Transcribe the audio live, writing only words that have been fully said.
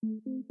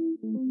Welcome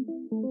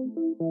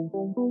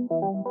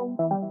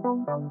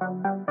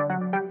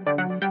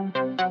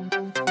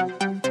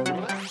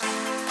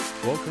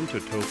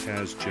to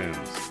Topaz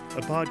Gems,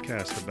 a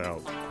podcast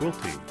about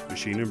quilting,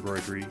 machine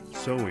embroidery,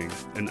 sewing,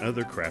 and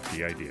other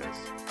crafty ideas.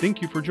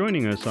 Thank you for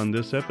joining us on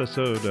this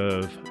episode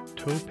of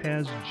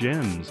Topaz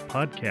Gems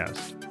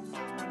podcast.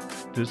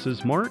 This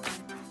is Mark,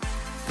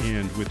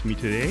 and with me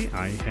today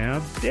I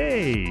have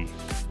Day.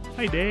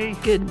 Hi, Day.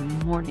 Good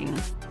morning.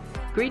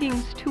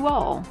 Greetings to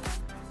all.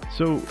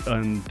 So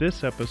on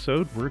this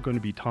episode, we're going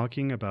to be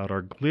talking about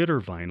our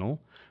glitter vinyl.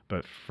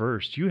 But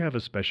first, you have a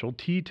special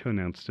tea to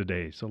announce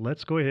today. So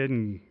let's go ahead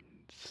and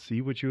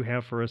see what you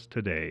have for us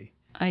today.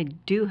 I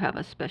do have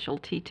a special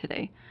tea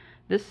today.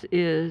 This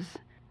is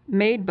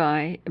made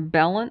by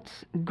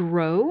Balance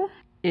Grow.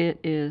 It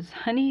is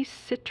honey,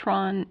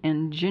 citron,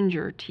 and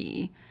ginger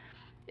tea.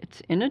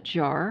 It's in a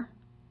jar.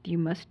 You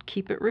must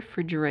keep it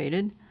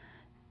refrigerated.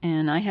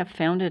 And I have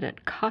found it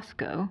at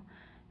Costco.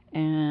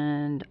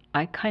 And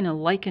I kind of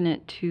liken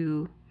it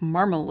to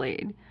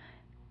marmalade.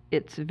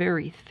 It's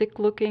very thick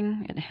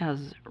looking. It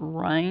has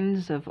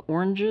rinds of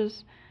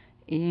oranges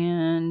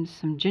and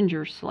some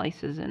ginger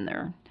slices in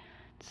there.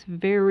 It's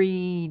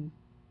very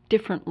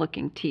different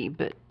looking tea,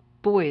 but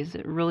boy, is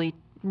it really,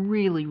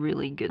 really,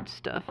 really good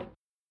stuff.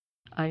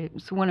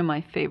 It's one of my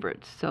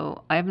favorites.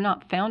 So I have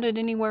not found it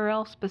anywhere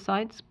else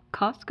besides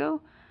Costco,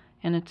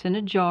 and it's in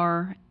a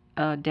jar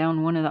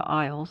down one of the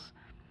aisles.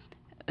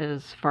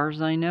 As far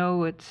as I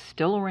know, it's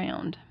still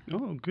around.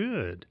 Oh,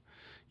 good.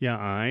 Yeah,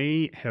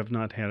 I have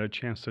not had a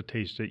chance to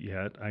taste it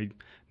yet. I'm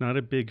not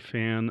a big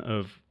fan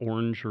of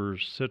orange or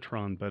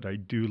citron, but I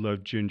do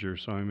love ginger,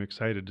 so I'm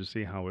excited to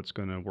see how it's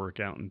going to work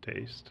out and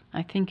taste.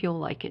 I think you'll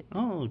like it.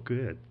 Oh,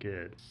 good,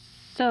 good.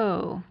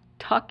 So,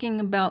 talking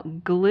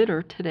about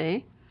glitter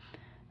today,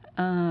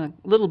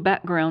 little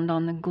background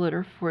on the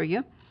glitter for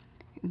you.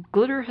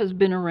 Glitter has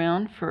been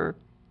around for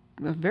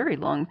a very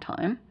long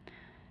time.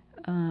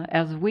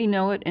 As we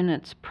know it in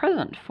its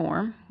present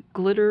form,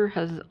 glitter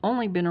has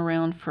only been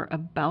around for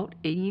about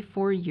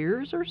 84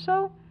 years or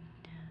so.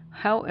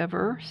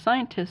 However,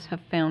 scientists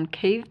have found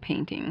cave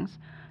paintings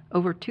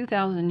over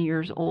 2,000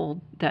 years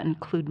old that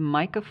include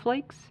mica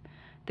flakes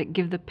that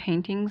give the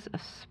paintings a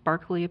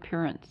sparkly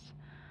appearance.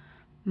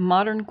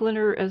 Modern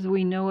glitter as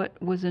we know it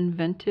was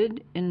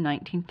invented in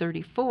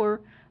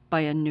 1934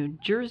 by a New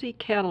Jersey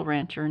cattle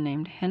rancher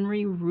named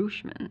Henry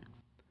Rushman.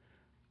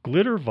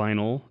 Glitter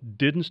vinyl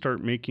didn't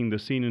start making the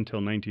scene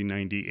until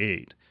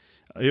 1998.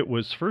 It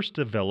was first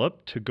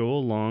developed to go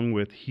along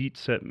with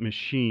heat-set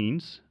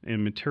machines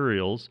and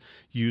materials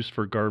used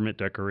for garment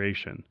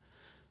decoration.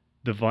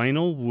 The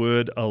vinyl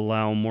would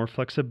allow more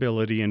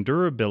flexibility and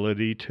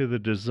durability to the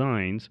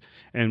designs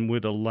and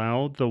would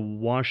allow the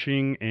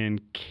washing and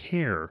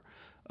care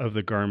of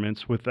the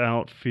garments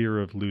without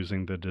fear of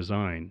losing the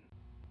design.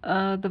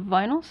 The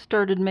vinyl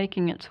started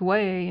making its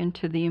way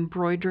into the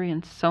embroidery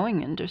and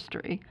sewing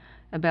industry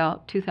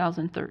about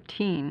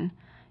 2013,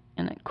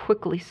 and it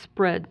quickly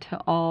spread to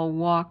all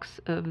walks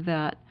of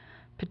that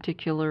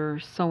particular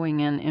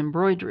sewing and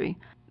embroidery.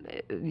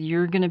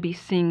 You're going to be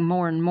seeing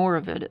more and more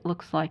of it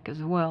looks like,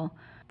 as well.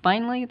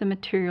 Finally, the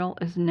material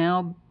has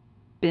now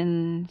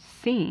been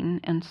seen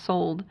and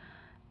sold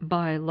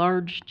by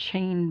large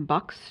chain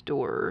box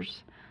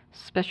stores,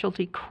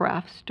 specialty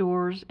craft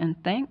stores,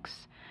 and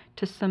thanks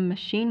to some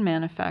machine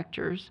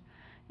manufacturers,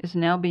 is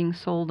now being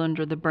sold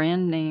under the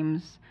brand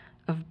names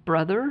of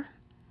Brother,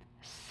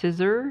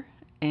 Scissor,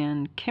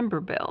 and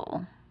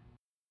Kimberbell.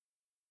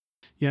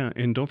 Yeah,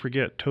 and don't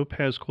forget,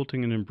 Topaz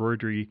Quilting and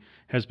Embroidery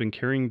has been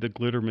carrying the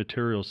glitter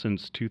material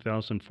since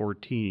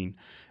 2014,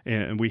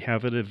 and we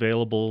have it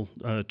available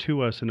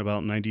to us in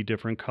about 90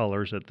 different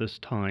colors at this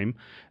time.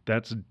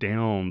 That's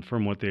down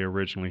from what they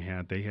originally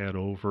had. They had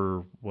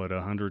over,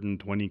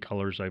 120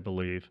 colors, I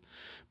believe,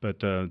 but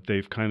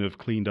they've kind of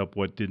cleaned up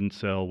what didn't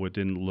sell, what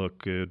didn't look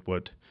good,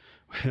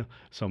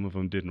 some of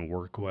them didn't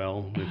work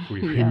well, if we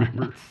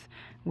remember.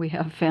 We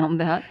have found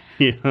that.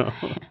 Yeah.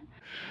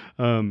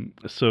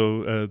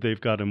 So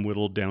they've got them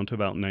whittled down to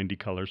about 90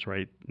 colors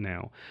right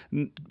now.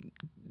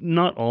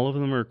 Not all of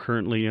them are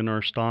currently in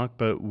our stock,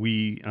 but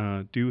we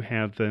do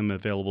have them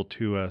available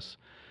to us.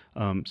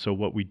 So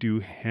what we do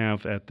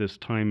have at this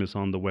time is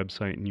on the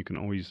website, and you can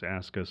always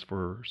ask us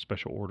for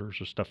special orders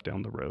or stuff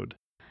down the road.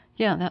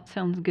 Yeah, that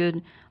sounds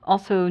good.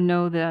 Also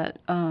know that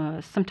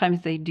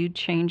sometimes they do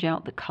change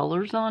out the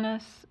colors on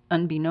us.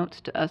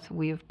 Unbeknownst to us,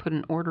 we have put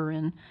an order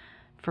in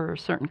for a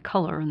certain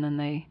color, and then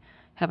they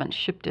haven't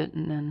shipped it,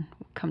 and then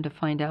come to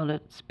find out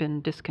it's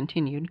been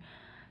discontinued.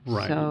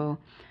 Right. So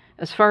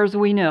as far as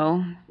we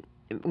know,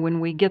 when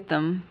we get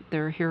them,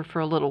 they're here for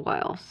a little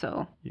while.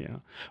 So yeah.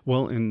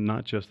 Well, and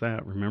not just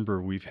that.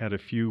 Remember, we've had a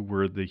few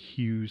where the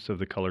hues of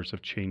the colors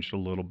have changed a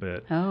little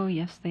bit. Oh,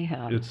 yes, they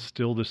have. It's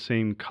still the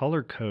same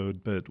color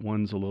code, but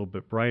one's a little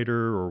bit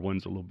brighter or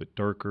one's a little bit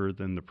darker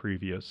than the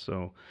previous.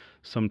 So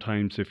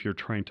sometimes if you're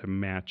trying to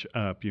match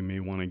up, you may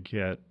want to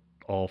get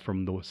all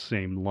from the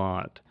same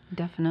lot.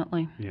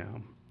 Definitely. Yeah.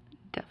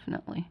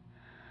 Definitely.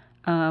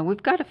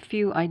 We've got a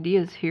few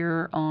ideas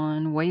here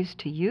on ways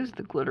to use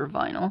the glitter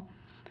vinyl.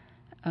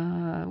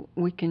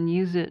 We can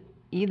use it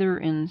either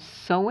in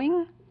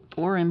sewing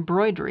or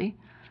embroidery,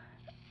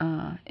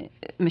 uh,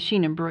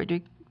 machine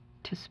embroidery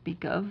to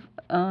speak of.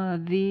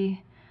 The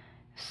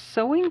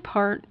sewing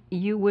part,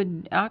 you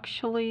would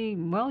actually,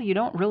 well, you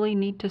don't really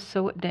need to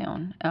sew it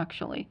down,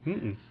 actually.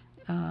 Mm-mm.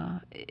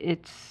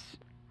 It's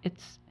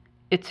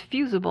it's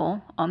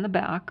fusible on the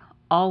back.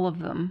 All of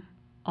them,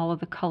 all of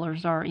the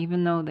colors are,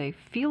 even though they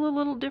feel a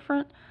little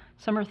different.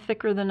 Some are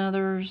thicker than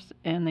others,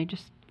 and they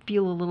just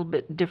feel a little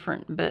bit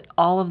different. But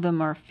all of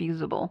them are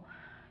fusible.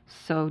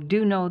 So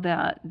do know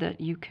that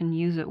you can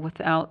use it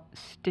without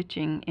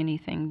stitching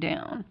anything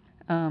down.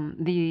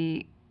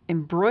 The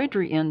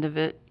embroidery end of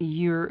it,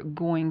 you're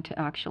going to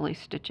actually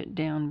stitch it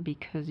down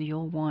because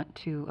you'll want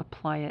to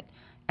apply it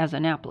as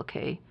an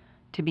applique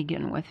to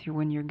begin with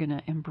when you're going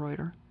to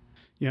embroider.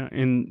 Yeah,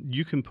 and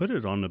you can put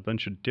it on a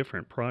bunch of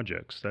different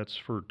projects. That's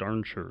for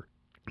darn sure.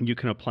 You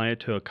can apply it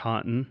to a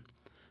cotton,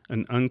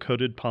 an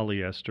uncoated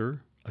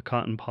polyester, a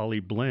cotton poly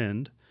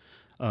blend,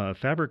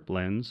 fabric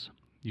blends.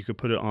 You could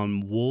put it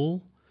on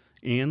wool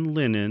and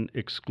linen,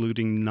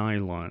 excluding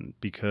nylon,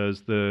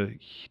 because the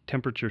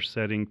temperature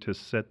setting to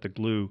set the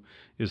glue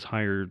is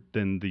higher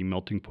than the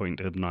melting point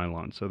of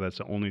nylon. So that's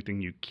the only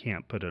thing you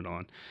can't put it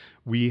on.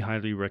 We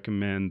highly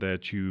recommend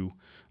that you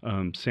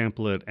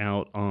sample it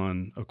out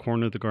on a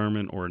corner of the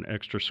garment or an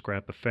extra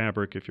scrap of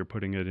fabric if you're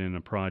putting it in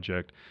a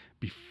project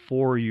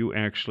before you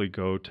actually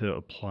go to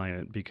apply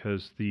it,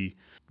 because the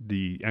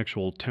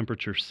actual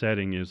temperature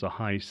setting is a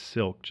high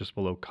silk just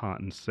below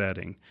cotton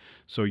setting.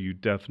 So you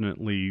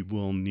definitely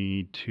will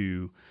need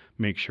to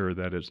make sure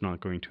that it's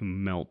not going to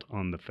melt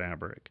on the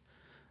fabric.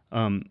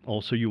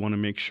 Also, you want to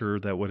make sure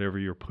that whatever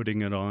you're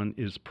putting it on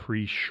is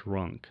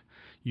pre-shrunk.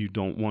 You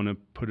don't want to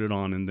put it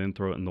on and then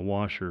throw it in the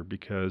washer,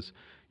 because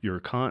your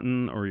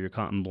cotton or your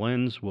cotton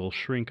blends will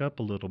shrink up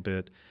a little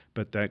bit,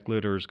 but that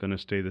glitter is going to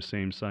stay the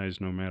same size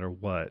no matter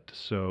what.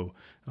 So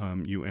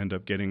you end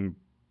up getting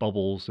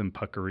bubbles and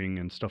puckering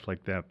and stuff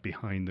like that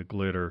behind the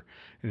glitter.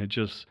 And it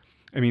just,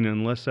 I mean,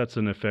 unless that's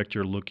an effect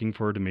you're looking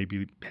for to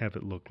maybe have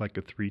it look like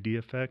a 3D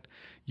effect,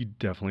 you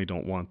definitely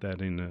don't want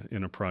that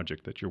in a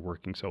project that you're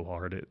working so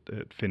hard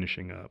at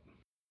finishing up.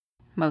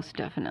 Most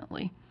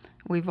definitely.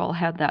 We've all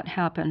had that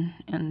happen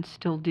and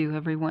still do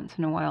every once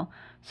in a while.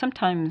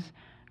 Sometimes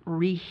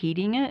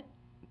reheating it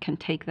can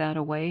take that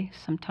away.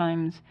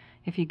 Sometimes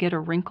if you get a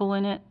wrinkle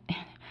in it, it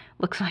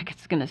looks like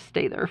it's going to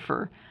stay there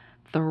for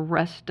the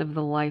rest of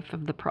the life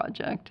of the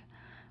project,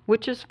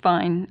 which is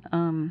fine.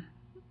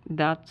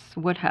 That's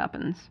what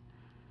happens.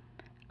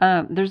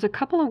 There's a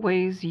couple of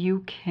ways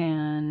you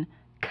can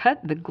cut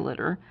the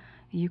glitter.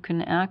 You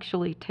can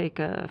actually take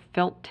a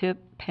felt tip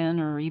pen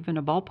or even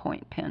a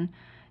ballpoint pen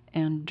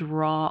and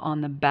draw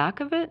on the back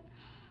of it.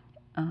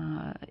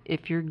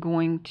 If you're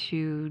going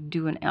to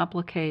do an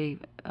applique,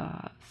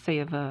 say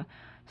of a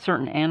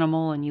certain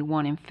animal, and you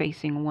want him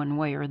facing one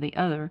way or the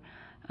other,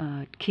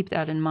 keep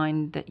that in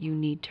mind that you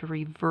need to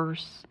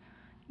reverse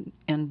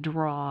and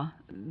draw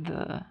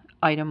the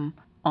item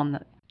on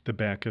The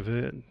back of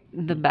it,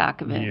 the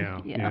back of it. yeah,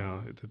 Yeah.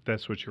 yeah,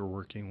 that's what you're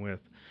working with.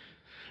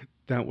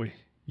 That way,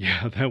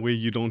 yeah, that way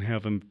you don't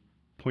have him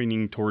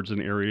pointing towards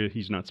an area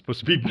he's not supposed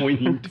to be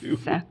pointing to.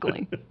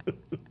 Exactly.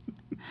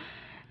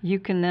 You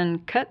can then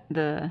cut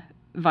the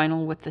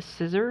vinyl with the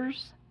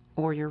scissors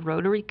or your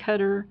rotary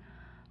cutter,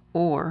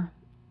 or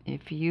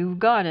if you've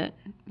got it,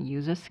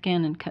 use a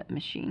scan and cut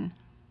machine.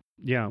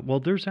 Yeah,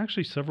 well, there's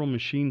actually several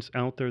machines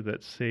out there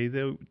that say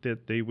that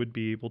they would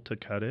be able to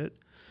cut it.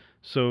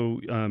 So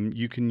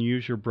you can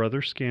use your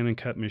Brother Scan and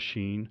Cut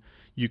machine.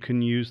 You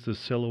can use the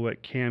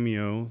Silhouette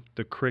Cameo,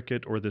 the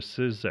Cricut, or the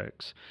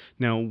Sizzix.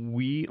 Now,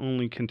 we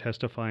only can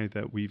testify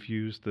that we've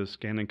used the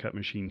Scan and Cut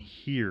machine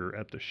here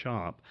at the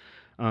shop,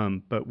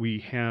 but we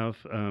have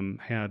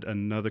had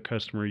another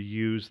customer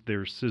use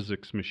their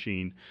Sizzix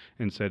machine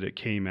and said it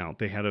came out.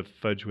 They had to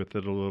fudge with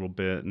it a little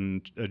bit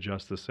and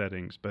adjust the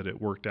settings, but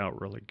it worked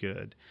out really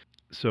good.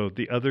 So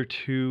the other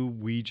two,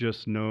 we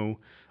just know,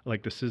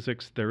 like the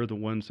Sizzix, they're the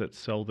ones that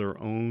sell their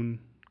own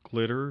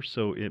glitter,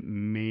 so it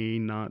may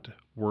not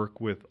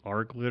work with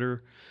our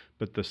glitter,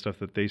 but the stuff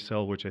that they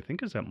sell, which I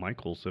think is at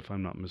Michael's, if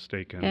I'm not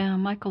mistaken. Yeah,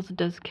 Michaels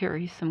does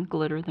carry some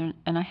glitter there,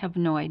 and I have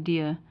no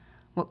idea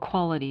what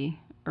quality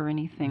or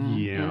anything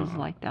Yeah, is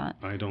like that.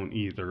 I don't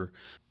either.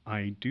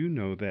 I do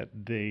know that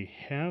they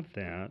have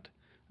that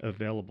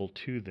available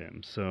to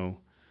them, so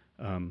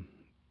um,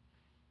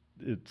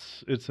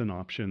 it's an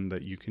option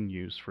that you can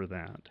use for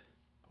that.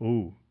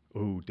 Oh,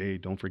 oh,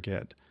 Dave, don't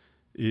forget.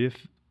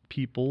 If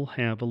people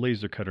have a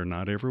laser cutter,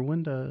 not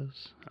everyone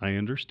does. I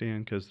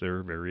understand because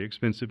they're very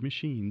expensive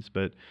machines,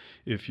 but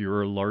if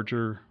you're a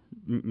larger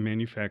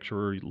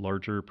manufacturer,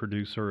 larger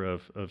producer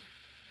of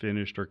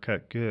finished or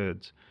cut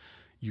goods,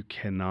 you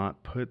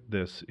cannot put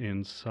this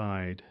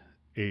inside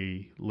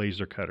a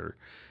laser cutter.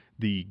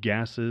 the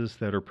gases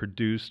that are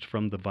produced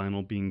from the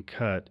vinyl being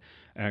cut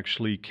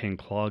actually can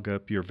clog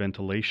up your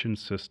ventilation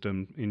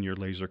system in your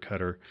laser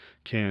cutter,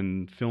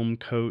 can film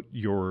coat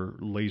your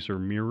laser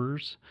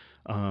mirrors,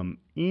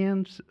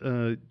 and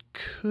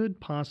could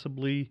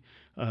possibly,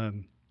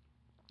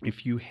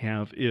 if you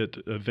have it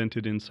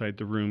vented inside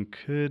the room,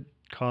 could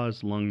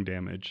cause lung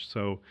damage.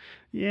 So,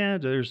 yeah,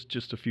 there's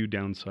just a few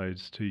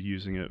downsides to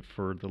using it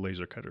for the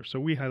laser cutter.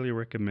 So, we highly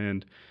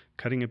recommend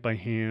cutting it by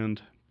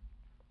hand,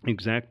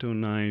 X-Acto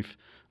knife,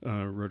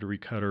 rotary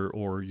cutter,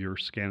 or your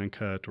scan and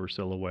cut or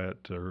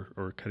silhouette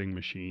or cutting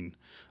machine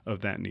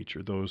of that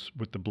nature. Those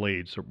with the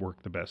blades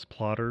work the best.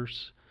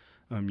 Plotters,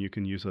 you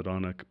can use it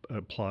on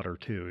a plotter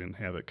too and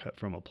have it cut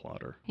from a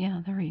plotter.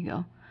 Yeah, there you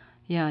go.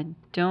 Yeah, I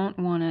don't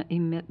want to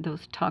emit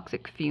those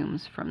toxic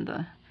fumes from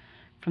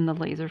the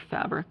laser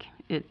fabric.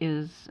 It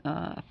is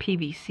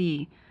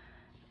PVC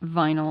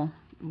vinyl,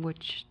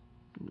 which,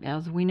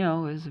 as we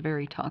know, is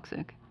very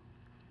toxic.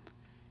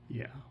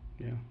 Yeah,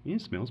 yeah. It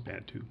smells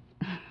bad too.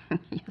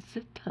 Yes,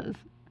 it does.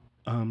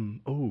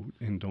 Oh,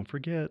 and don't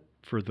forget,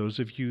 for those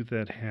of you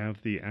that have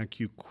the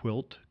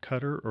AccuQuilt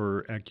cutter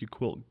or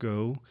AccuQuilt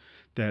Go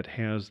that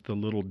has the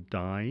little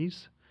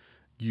dies,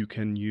 you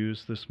can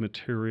use this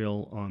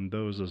material on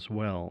those as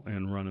well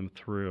and run them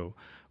through.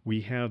 We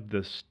have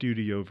the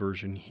studio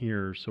version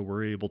here, so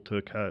we're able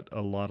to cut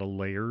a lot of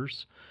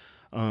layers.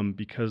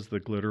 Because the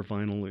glitter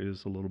vinyl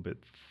is a little bit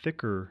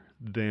thicker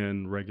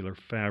than regular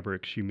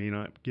fabrics, you may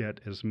not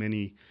get as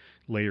many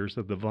layers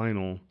of the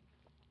vinyl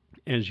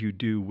as you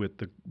do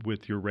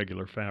with your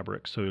regular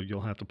fabric. So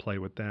you'll have to play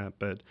with that.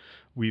 But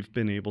we've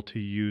been able to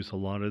use a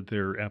lot of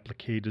their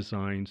applique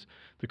designs,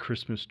 the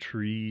Christmas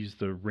trees,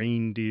 the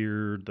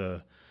reindeer,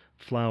 the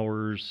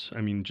flowers,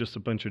 I mean, just a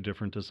bunch of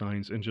different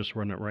designs, and just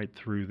run it right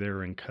through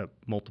there and cut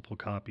multiple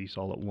copies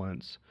all at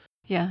once.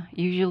 Yeah,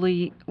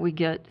 usually we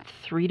get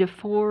 3 to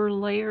 4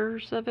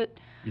 layers of it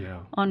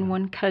on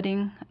one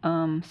cutting.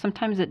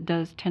 Sometimes it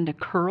does tend to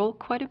curl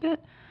quite a bit.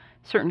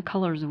 Certain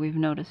colors we've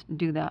noticed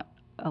do that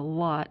a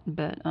lot,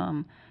 but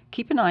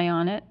keep an eye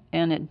on it,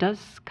 and it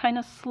does kind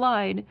of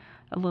slide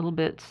a little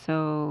bit,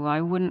 so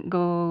I wouldn't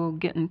go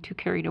getting too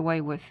carried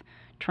away with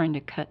trying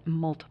to cut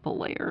multiple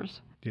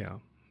layers. Yeah,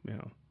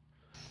 yeah.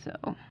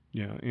 So.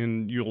 Yeah,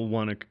 and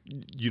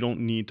you don't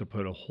need to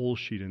put a whole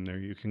sheet in there.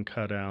 You can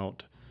cut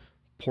out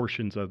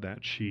portions of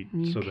that sheet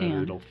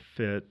that it'll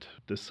fit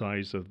the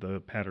size of the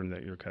pattern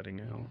that you're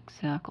cutting out.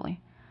 Exactly.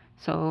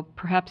 So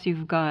perhaps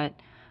you've got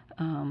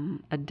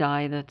a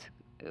die that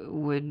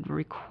would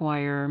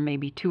require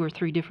maybe 2 or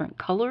 3 different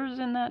colors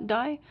in that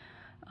die.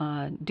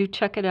 Do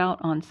check it out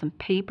on some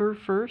paper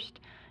first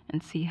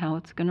and see how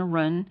it's going to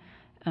run.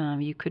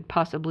 You could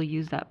possibly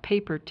use that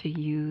paper to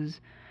use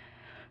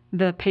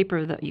the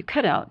paper that you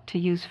cut out to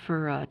use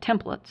for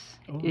templates.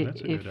 Oh,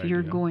 that's a good if you're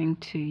idea. going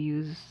to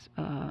use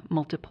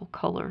multiple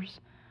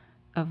colors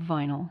of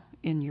vinyl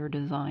in your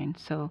design.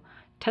 So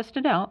test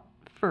it out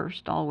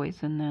first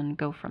always and then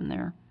go from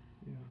there.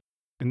 Yeah.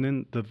 And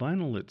then the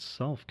vinyl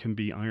itself can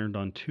be ironed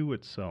onto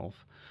itself.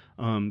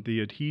 The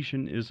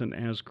adhesion isn't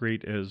as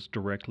great as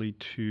directly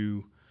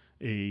to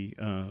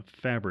a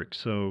fabric.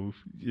 So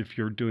if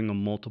you're doing a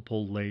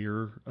multiple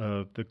layer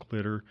of the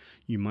glitter,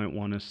 you might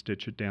want to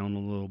stitch it down a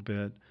little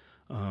bit.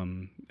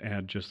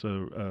 Add just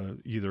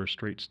either a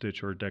straight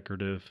stitch or a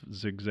decorative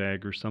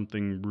zigzag or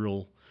something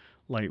real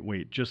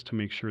lightweight, just to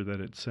make sure that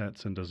it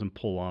sets and doesn't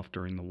pull off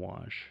during the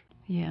wash.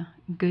 Yeah,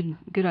 good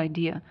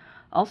idea.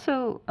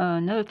 Also,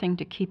 another thing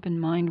to keep in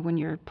mind when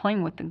you're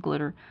playing with the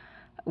glitter,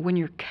 when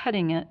you're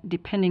cutting it,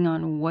 depending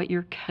on what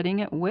you're cutting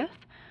it with,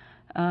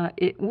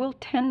 it will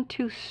tend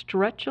to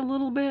stretch a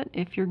little bit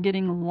if you're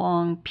getting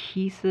long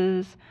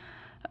pieces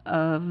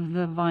of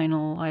the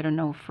vinyl, I don't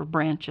know, for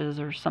branches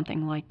or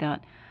something like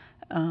that.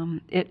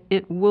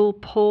 It will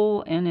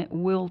pull and it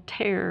will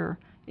tear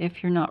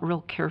if you're not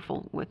real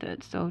careful with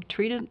it. So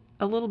treat it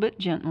a little bit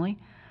gently.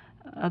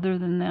 Other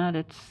than that,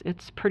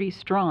 it's pretty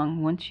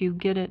strong. Once you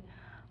get it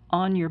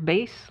on your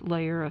base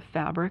layer of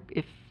fabric,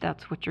 if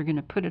that's what you're going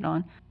to put it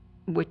on,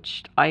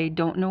 which I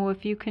don't know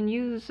if you can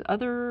use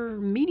other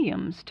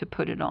mediums to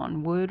put it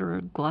on, wood or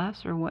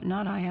glass or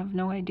whatnot. I have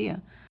no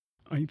idea.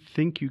 I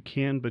think you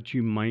can, but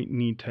you might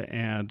need to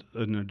add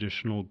an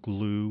additional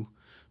glue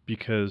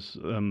because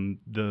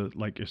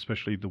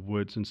especially the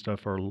woods and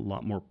stuff are a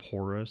lot more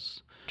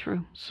porous.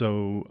 True.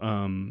 So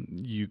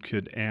you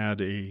could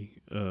add a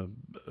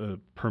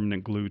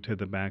permanent glue to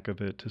the back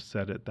of it to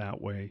set it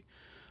that way.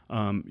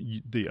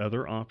 The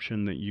other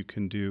option that you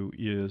can do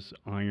is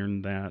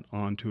iron that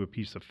onto a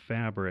piece of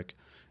fabric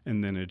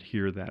and then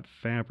adhere that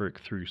fabric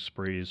through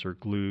sprays or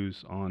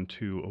glues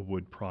onto a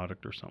wood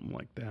product or something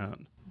like that.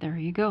 There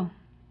you go.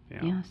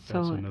 Yeah, so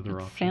that's another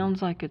it option.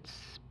 Sounds like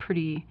it's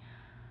pretty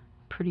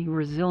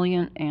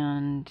resilient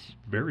and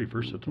very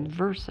versatile.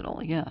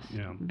 Versatile, yes.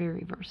 Yeah.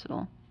 Very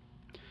versatile.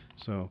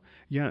 So,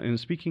 yeah, and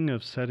speaking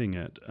of setting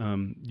it,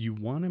 you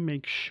want to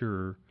make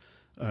sure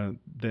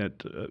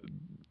that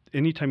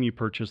anytime you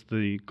purchase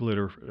the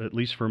glitter, at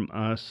least from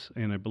us,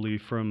 and I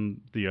believe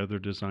from the other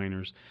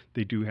designers,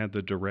 they do have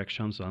the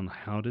directions on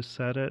how to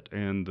set it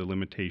and the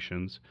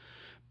limitations.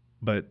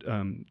 But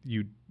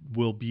you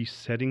will be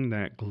setting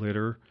that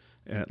glitter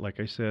at, like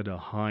I said, a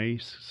high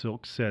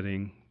silk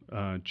setting,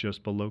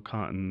 just below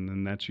cotton,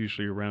 and that's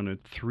usually around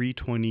at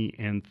 320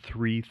 and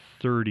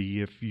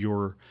 330 if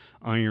your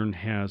iron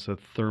has a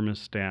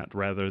thermostat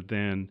rather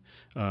than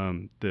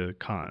the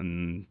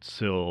cotton,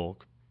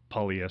 silk,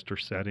 polyester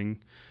setting.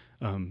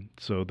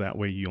 So that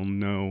way you'll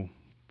know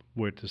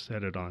what to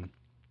set it on.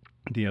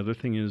 The other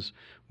thing is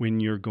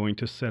when you're going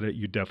to set it,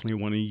 you definitely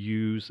want to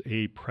use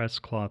a press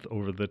cloth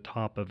over the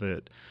top of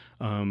it.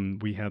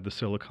 We have the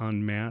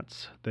silicone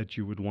mats that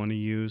you would want to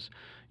use.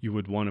 You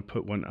would want to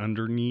put one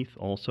underneath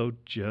also,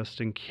 just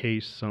in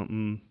case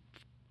something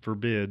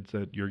forbids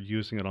that you're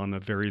using it on a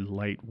very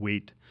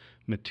lightweight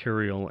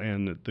material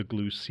and the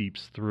glue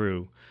seeps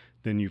through.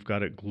 Then you've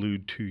got it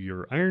glued to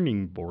your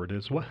ironing board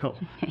as well.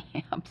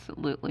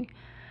 Absolutely.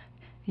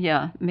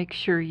 Yeah, make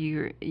sure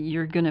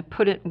you're going to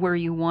put it where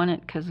you want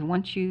it, because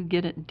once you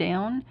get it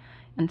down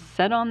and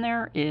set on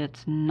there,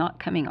 it's not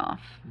coming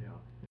off.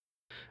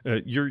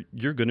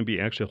 You're going to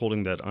be actually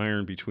holding that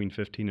iron between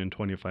 15 and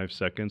 25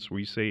 seconds.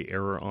 We say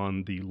err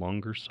on the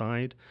longer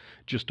side.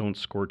 Just don't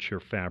scorch your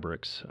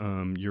fabrics.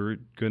 You're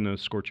going to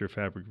scorch your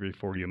fabric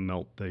before you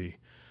melt the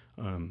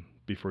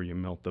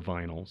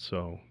vinyl.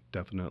 So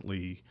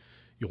definitely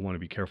you'll want to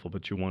be careful,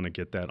 but you want to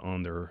get that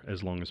on there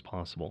as long as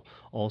possible.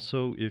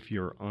 Also, if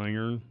your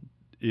iron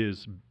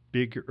is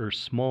bigger or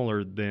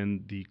smaller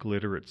than the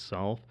glitter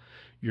itself,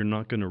 you're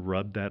not going to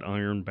rub that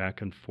iron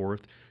back and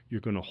forth.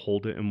 You're going to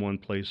hold it in one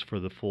place for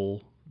the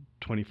full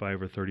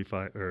 25 or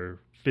 35 or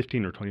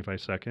 15 or 25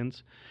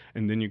 seconds,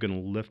 and then you're going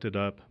to lift it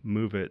up,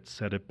 move it,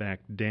 set it back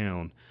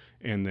down,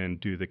 and then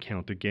do the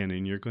count again.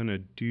 And you're going to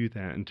do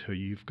that until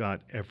you've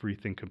got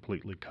everything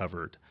completely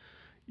covered.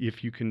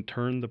 If you can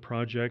turn the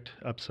project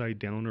upside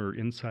down or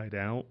inside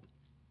out,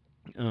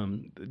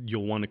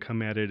 you'll want to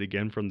come at it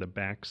again from the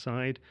back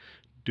side,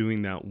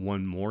 doing that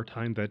one more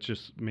time. That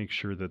just makes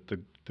sure that the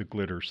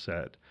glitter's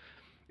set.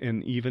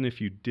 And even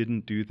if you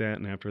didn't do that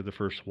and after the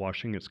first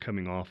washing it's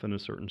coming off in a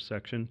certain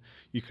section,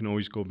 you can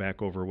always go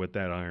back over with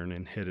that iron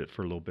and hit it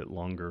for a little bit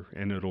longer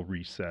and it'll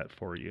reset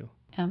for you.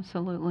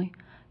 Absolutely.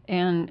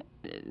 And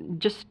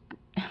just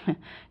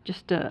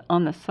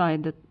on the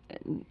side that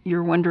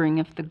you're wondering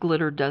if the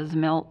glitter does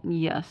melt.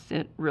 Yes,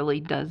 it really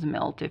does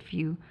melt. If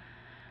you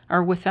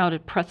are without a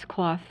press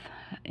cloth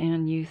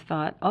and you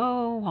thought,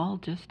 oh, I'll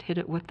just hit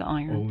it with the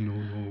iron.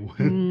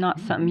 Oh, no. Not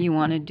something you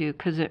want to do,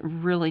 because it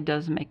really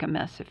does make a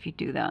mess if you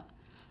do that.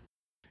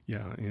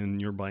 Yeah, and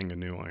you're buying a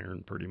new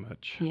iron pretty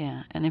much.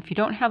 Yeah, and if you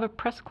don't have a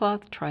press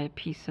cloth, try a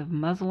piece of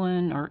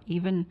muslin, or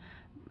even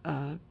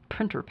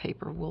printer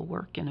paper will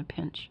work in a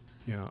pinch.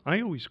 Yeah, I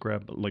always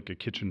grab like a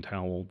kitchen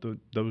towel.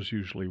 Those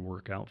usually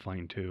work out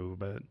fine too,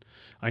 but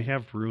I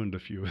have ruined a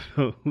few of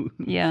those.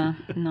 Yeah,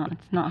 no,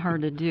 it's not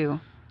hard to do.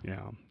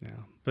 Yeah.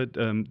 But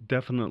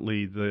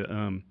definitely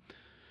the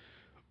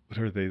what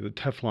are they? The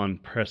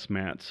Teflon press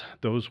mats.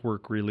 Those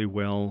work really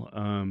well.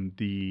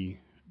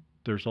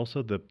 There's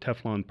also the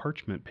Teflon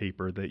parchment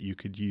paper that you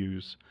could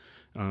use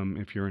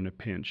if you're in a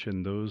pinch,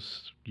 and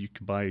those you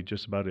could buy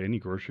just about at any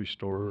grocery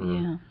store.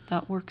 Yeah,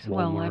 that works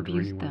well. I've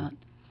used that.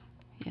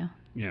 Yeah.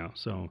 Yeah,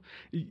 so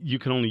you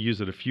can only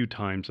use it a few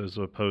times as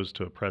opposed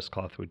to a press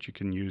cloth, which you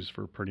can use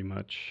for pretty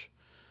much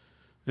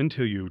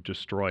until you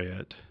destroy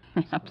it.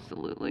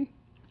 Absolutely.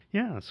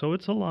 Yeah, so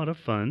it's a lot of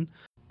fun.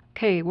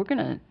 Okay, we're going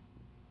to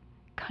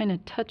kind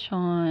of touch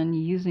on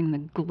using the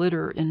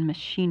glitter in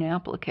machine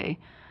applique,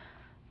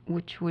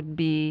 which would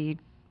be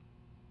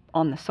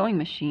on the sewing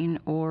machine,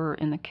 or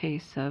in the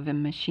case of a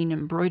machine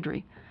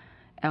embroidery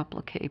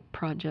applique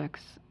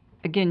projects.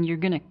 Again, you're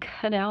going to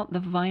cut out the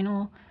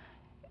vinyl.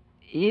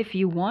 If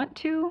you want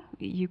to,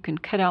 you can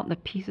cut out the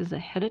pieces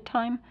ahead of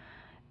time,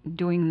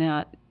 doing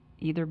that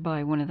either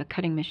by one of the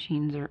cutting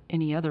machines or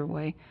any other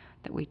way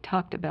that we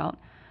talked about.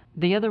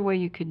 The other way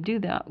you could do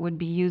that would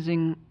be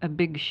using a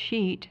big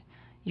sheet.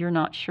 You're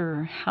not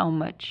sure how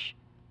much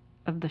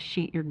of the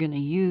sheet you're going to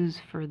use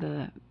for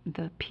the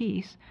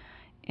piece,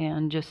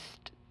 and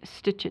just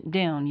stitch it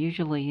down.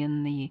 Usually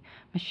in the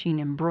machine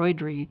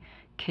embroidery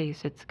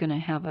case, it's going to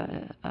have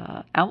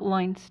a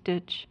outline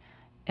stitch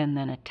and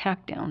then a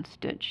tack down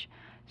stitch.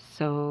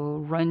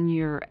 So run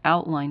your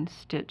outline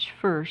stitch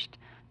first.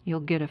 You'll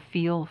get a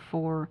feel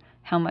for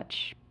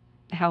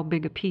how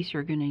big a piece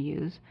you're going to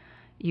use.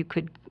 You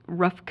could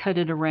rough cut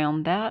it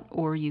around that,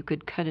 or you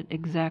could cut it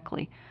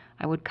exactly.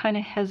 I would kind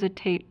of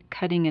hesitate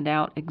cutting it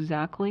out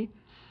exactly.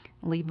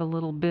 Leave a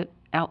little bit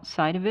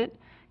outside of it,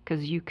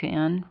 because you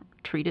can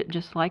treat it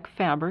just like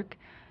fabric.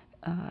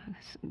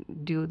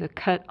 Do the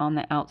cut on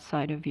the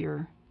outside of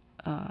your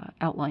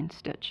outline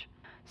stitch.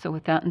 So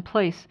with that in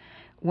place,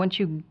 once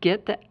you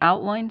get the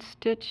outline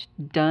stitch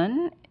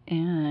done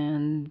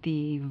and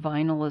the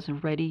vinyl is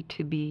ready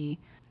to be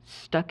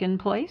stuck in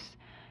place,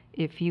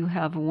 if you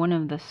have one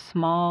of the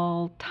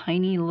small,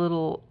 tiny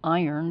little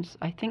irons,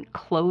 I think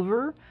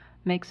Clover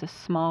makes a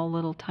small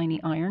little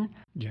tiny iron.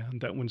 Yeah,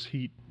 that one's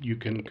heat. You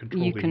can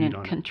control You the can heat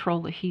on it.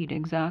 control the heat,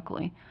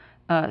 exactly.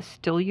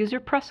 Still use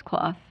your press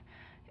cloth,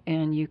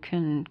 and you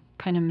can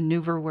kind of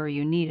maneuver where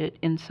you need it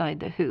inside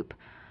the hoop.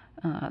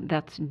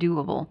 That's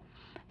doable.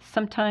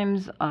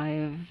 Sometimes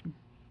I've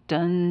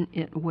done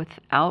it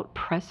without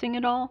pressing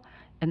at all,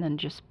 and then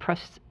just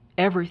press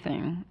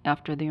everything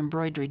after the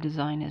embroidery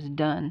design is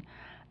done.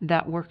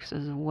 That works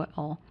as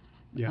well.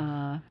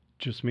 Yeah.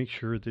 Just make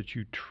sure that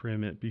you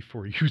trim it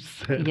before you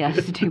set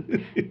Yes,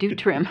 it. do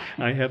trim.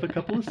 I have a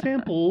couple of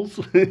samples.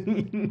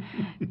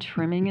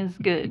 Trimming is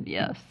good,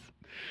 yes.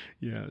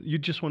 Yeah, you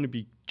just want to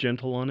be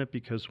gentle on it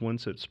because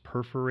once it's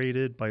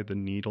perforated by the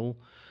needle,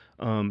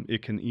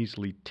 it can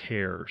easily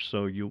tear.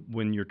 So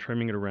when you're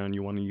trimming it around,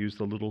 you want to use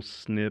the little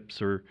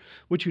snips or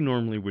what you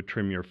normally would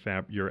trim your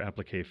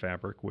applique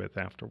fabric with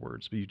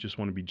afterwards. But you just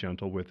want to be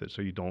gentle with it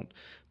so you don't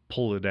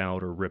pull it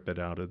out or rip it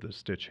out of the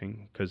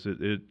stitching because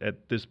it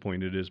at this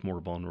point it is more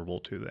vulnerable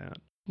to that.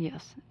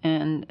 Yes,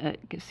 and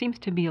it seems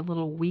to be a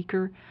little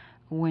weaker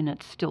when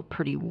it's still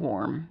pretty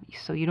warm.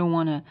 So you don't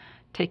want to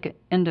take an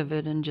end of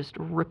it and just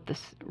rip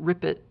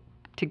it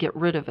to get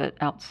rid of it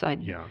outside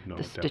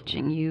the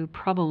stitching. Definitely. You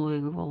probably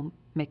will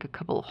make a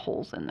couple of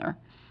holes in there.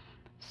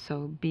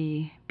 So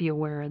be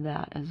aware of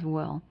that as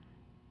well.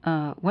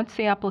 Once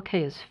the applique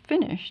is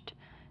finished,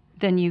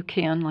 then you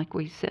can, like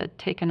we said,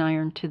 take an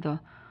iron to the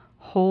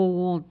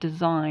whole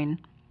design,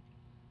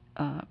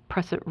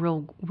 press it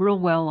real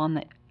well on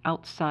the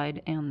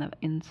outside and the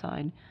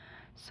inside,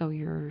 so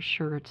you're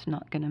sure it's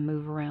not going to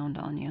move around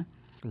on you.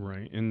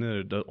 Right, and then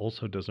it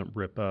also doesn't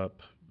rip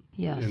up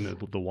Yes. in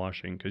the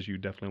washing because you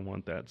definitely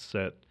want that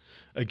set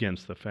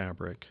against the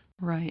fabric.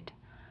 Right.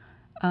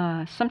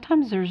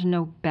 Sometimes there's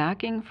no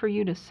backing for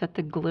you to set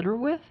the glitter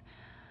with,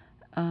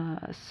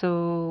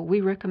 so we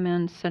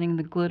recommend setting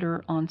the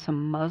glitter on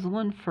some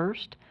muslin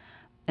first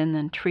and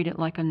then treat it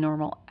like a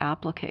normal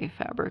applique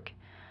fabric.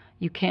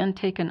 You can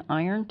take an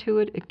iron to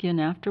it again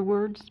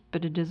afterwards,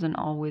 but it isn't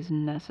always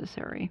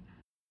necessary.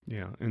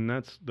 Yeah, and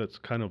that's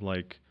kind of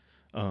like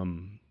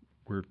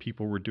where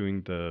people were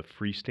doing the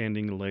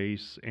freestanding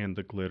lace and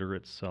the glitter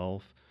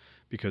itself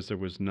because there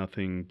was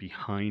nothing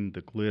behind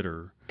the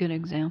glitter. Good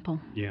example.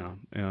 Yeah,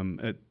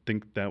 I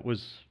think that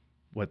was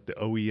what the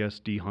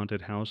OESD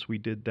haunted house we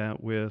did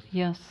that with.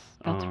 Yes,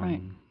 that's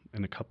right.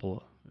 And a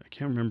couple, I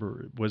can't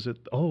remember, was it?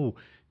 Oh,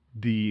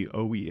 the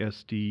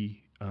OESD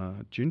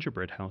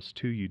gingerbread house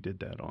too. You did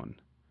that on,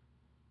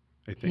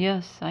 I think.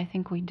 Yes, I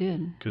think we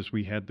did. Because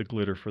we had the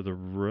glitter for the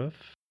roof.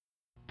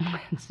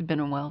 It's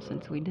been a while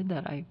since we did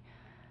that.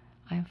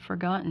 I've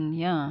forgotten.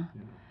 Yeah.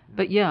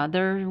 But yeah,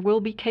 there will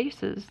be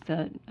cases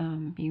that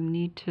you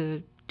need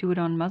to do it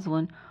on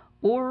muslin,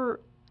 or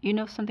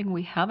something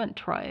we haven't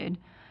tried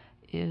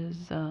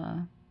is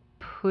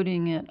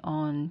putting it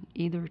on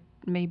either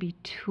maybe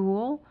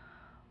tulle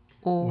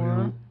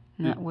or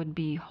that would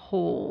be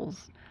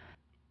holes.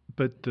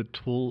 But the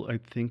tulle, I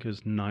think,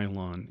 is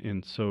nylon,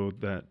 and so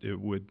that it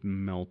would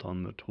melt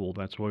on the tulle.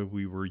 That's why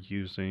we were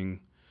using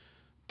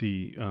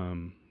the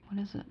what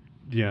is it?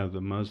 Yeah,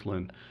 the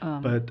muslin.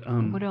 But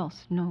what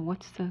else? No,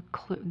 what's the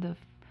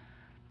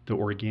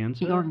organza?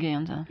 The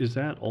organza. Is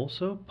that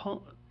also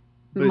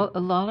a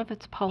lot of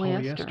it's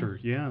polyester. Polyester,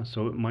 yeah.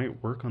 So it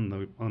might work on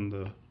the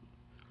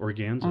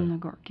organza. On the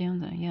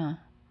organza, yeah.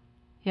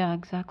 Yeah,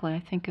 exactly. I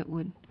think it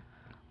would.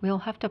 We'll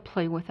have to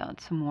play with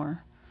that some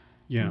more.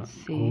 Yeah.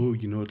 Oh,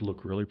 it'd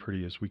look really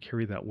pretty is we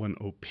carry that one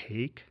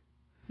opaque,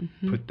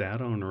 put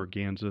that on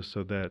organza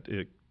so that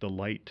the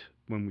light,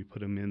 when we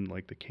put them in,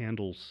 like the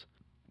candles,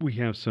 we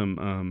have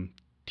some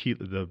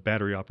the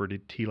battery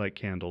operated tea light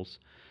candles,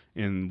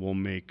 and we'll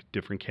make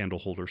different candle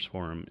holders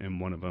for them,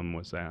 and one of them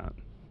was that.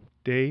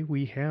 Today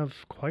we have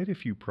quite a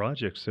few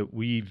projects that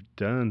we've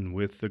done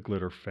with the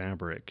glitter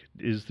fabric.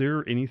 Is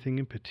there anything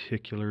in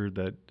particular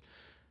that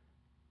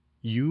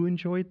you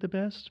enjoyed the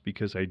best?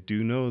 Because I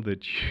do know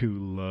that you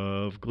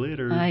love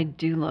glitter. I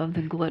do love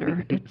the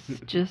glitter.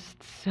 It's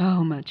just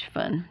so much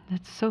fun.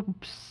 It's so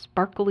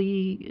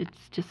sparkly.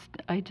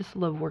 I just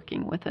love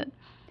working with it.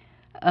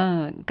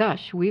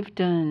 Gosh, we've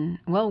done,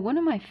 well, one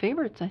of my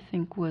favorites, I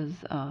think, was,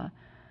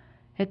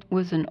 it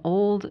was an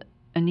old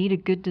Anita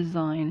Good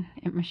design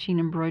machine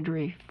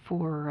embroidery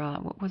for,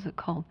 what was it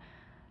called?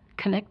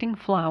 Connecting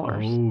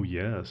Flowers. Oh,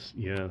 yes,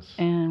 yes.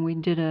 And we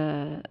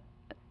did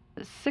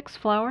 6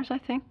 flowers, I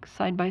think,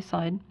 side by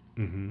side,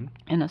 in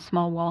a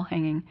small wall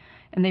hanging,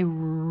 and they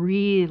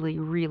really,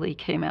 really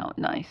came out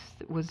nice.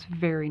 It was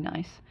very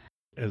nice.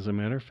 As a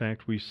matter of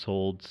fact, we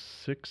sold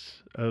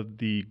 6 of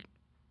the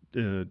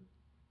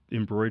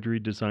embroidery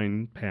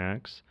design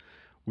packs.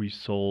 We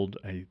sold,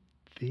 I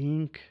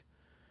think,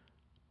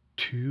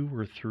 2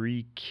 or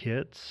 3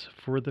 kits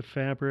for the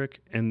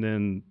fabric, and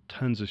then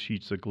tons of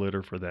sheets of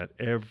glitter for that.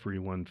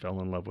 Everyone fell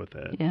in love with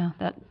it. Yeah,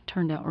 that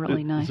turned out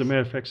really nice. As a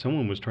matter of fact,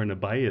 someone was trying to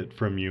buy it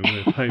from you,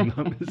 if I'm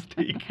not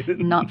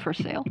mistaken. Not for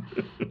sale.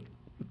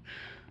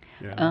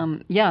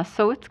 Yeah,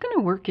 so it's going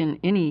to work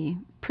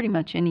in pretty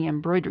much any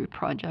embroidery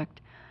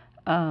project.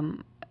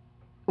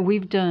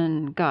 We've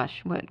done,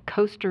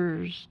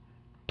 coasters,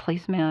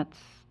 placemats,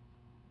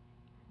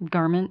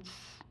 garments.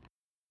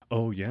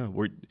 Oh yeah,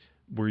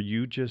 where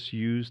you just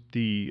used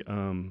the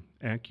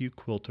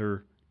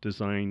AccuQuilter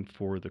design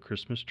for the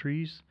Christmas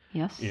trees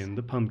Yes, and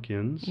the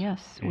pumpkins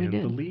yes, we and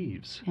the did.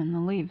 leaves, And the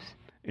leaves.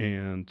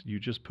 and you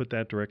just put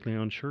that directly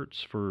on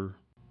shirts for.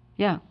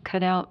 Yeah,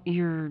 cut out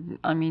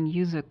I mean,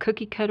 use a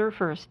cookie cutter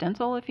for a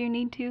stencil if you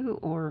need to,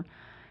 or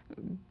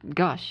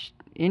gosh,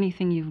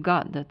 anything you've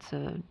got that's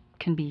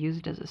can be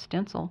used as a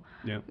stencil.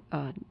 Yeah.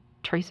 Uh,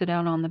 Trace it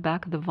out on the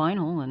back of the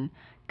vinyl and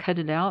cut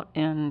it out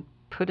and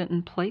put it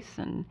in place,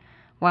 and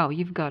wow,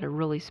 you've got a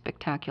really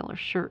spectacular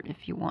shirt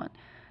if you want.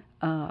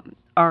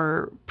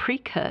 Our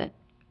pre-cut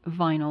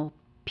vinyl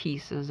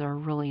pieces are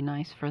really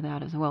nice for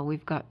that as well.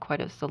 We've got quite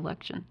a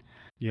selection.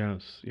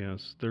 Yes,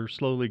 yes. They're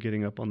slowly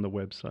getting up on the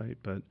website,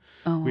 but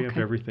Oh, we have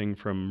okay. everything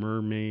from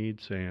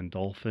mermaids and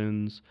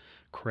dolphins,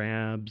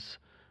 crabs.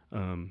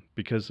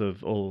 Because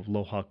of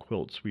Aloha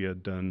Quilts, we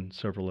had done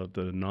several of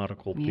the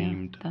nautical Yeah,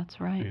 themed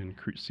that's right. and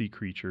sea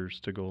creatures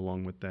to go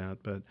along with that.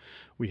 But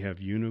we have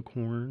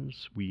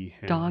unicorns, we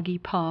have Doggy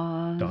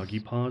paws, doggy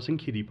paws and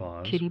kitty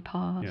paws. kitty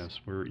paws. Yes,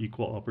 we're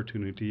equal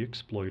opportunity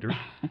exploiter.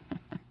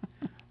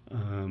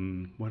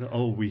 What?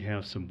 Oh, we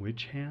have some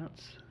witch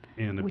hats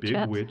and a Witch big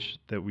hats witch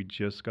that we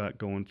just got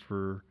going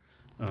for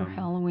for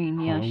Halloween.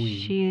 Yeah, Halloween.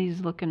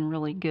 she's looking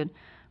really good.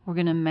 We're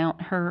going to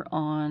mount her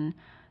on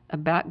a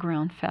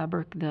background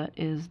fabric that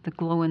is the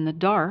glow in the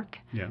dark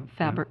Yeah, yeah,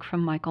 fabric from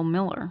Michael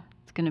Miller.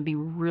 It's going to be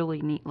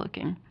really neat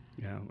looking.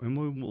 yeah. And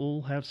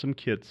we'll have some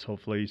kits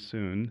hopefully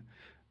soon.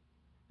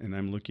 And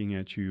I'm looking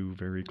at you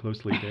very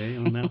closely, Day,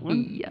 on that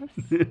one. Yes.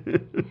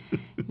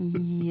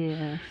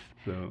 Yes.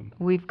 So,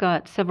 We've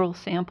got several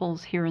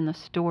samples here in the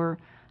store,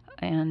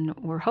 and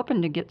we're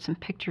hoping to get some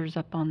pictures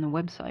up on the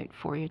website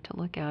for you to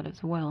look at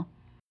as well.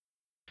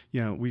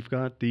 yeah, we've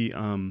got the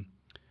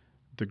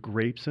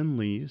grapes and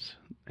leaves,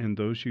 and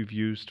those you've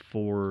used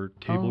for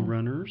table Oh,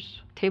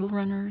 runners, table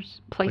runners,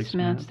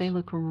 placemats, they placemats.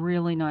 look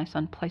really nice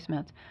on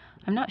placemats.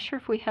 I'm not sure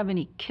if we have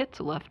any kits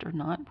left or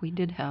not. We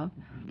did have.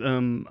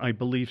 I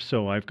believe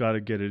so. I've got to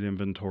get it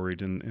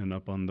inventoried and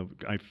up on the.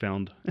 I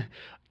found.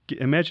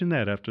 Imagine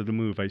that after the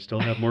move, I still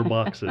have more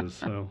boxes.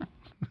 So,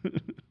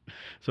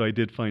 so I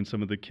did find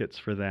some of the kits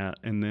for that,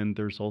 and then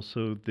there's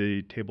also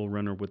the table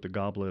runner with the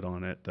goblet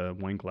on it, the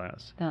wine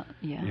glass,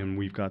 Yeah. and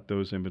we've got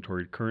those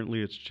inventoried.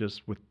 Currently, it's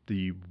just with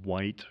the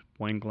white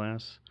wine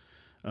glass,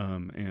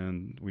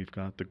 and we've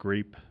got the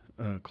grape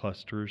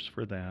clusters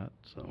for that.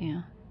 So.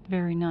 Yeah,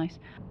 very nice.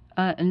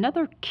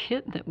 Another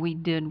kit that we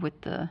did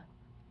with the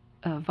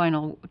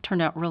vinyl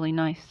turned out really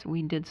nice.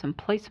 We did some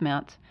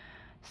placemats,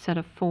 set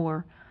of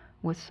 4,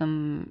 with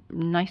some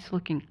nice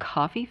looking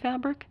coffee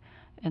fabric,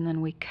 and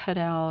then we cut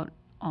out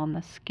on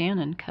the scan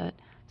and cut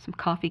some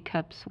coffee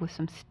cups with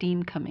some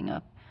steam coming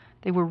up.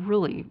 They were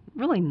really,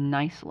 really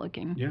nice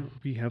looking. Yeah,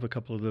 we have a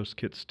couple of those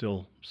kits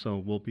still, so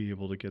we'll be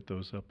able to get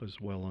those up as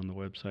well on the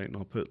website, and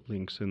I'll put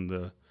links in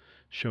the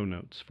show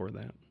notes for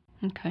that.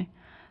 Okay.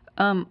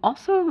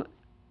 Also,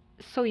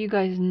 so you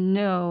guys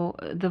know,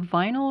 the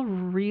vinyl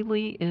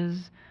really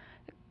is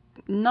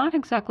not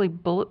exactly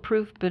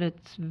bulletproof, but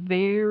it's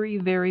very,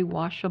 very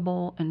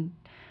washable. And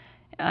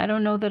I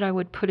don't know that I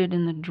would put it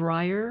in the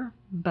dryer,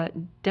 but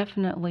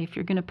definitely if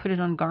you're going to put it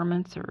on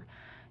garments or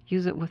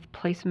use it with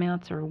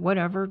placemats or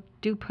whatever,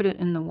 do put it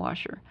in the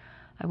washer.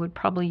 I would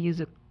probably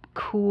use a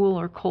cool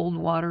or cold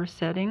water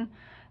setting,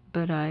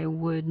 but I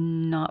would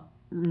not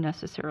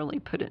necessarily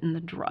put it in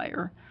the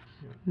dryer.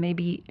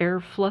 Maybe air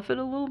fluff it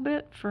a little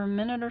bit for a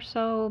minute or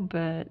so,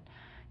 but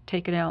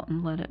take it out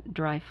and let it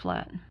dry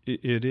flat.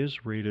 It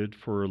is rated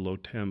for a low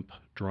temp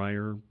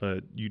dryer,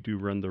 but you do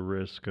run the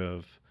risk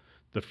of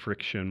the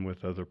friction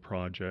with other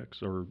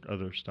projects or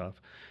other stuff.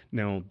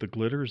 Now, the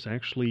glitter is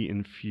actually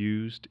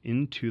infused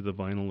into the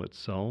vinyl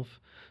itself,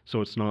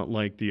 so it's not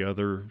like the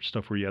other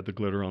stuff where you add the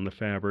glitter on the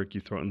fabric, you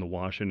throw it in the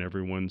wash, and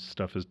everyone's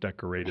stuff is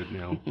decorated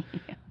now.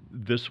 Yeah.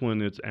 This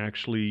one, it's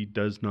actually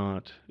does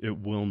not, it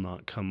will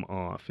not come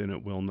off and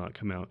it will not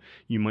come out.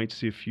 You might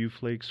see a few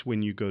flakes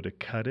when you go to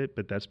cut it,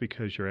 but that's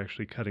because you're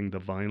actually cutting the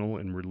vinyl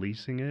and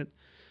releasing it.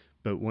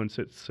 But once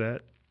it's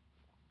set,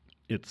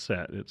 it's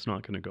set. It's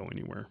not going to go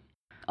anywhere.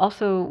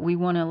 Also, we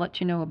want to let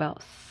you know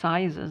about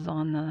sizes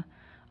on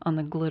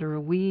the glitter.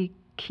 We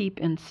keep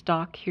in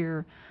stock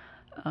here,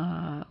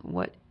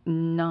 what,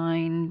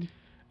 9,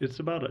 It's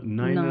about a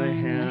nine and a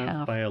 9.5.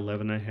 half by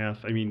 11 and a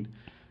half. I mean,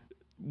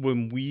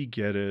 when we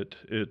get it,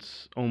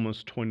 it's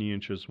almost 20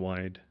 inches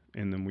wide,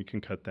 and then we can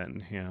cut that in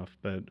half.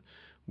 But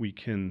we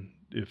can,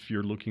 if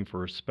you're looking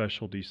for a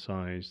specialty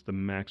size, the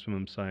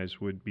maximum size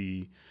would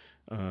be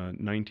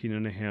 19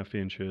 and a half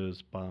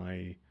inches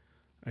by,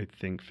 I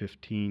think,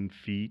 15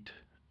 feet,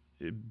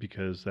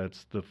 because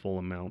that's the full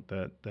amount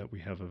that we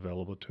have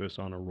available to us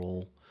on a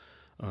roll.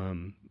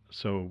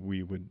 So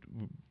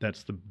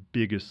that's the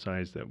biggest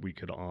size that we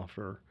could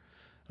offer.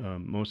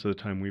 Most of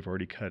the time we've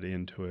already cut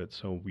into it,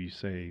 so we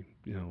say,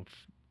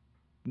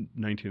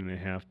 19 and a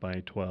half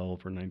by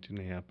 12 or 19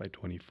 and a half by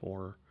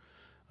 24.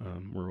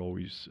 We're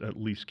always at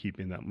least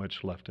keeping that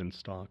much left in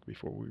stock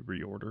before we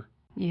reorder.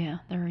 Yeah,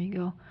 there you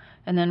go.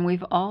 And then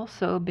we've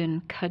also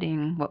been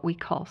cutting what we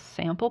call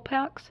sample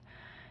packs,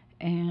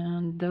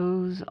 and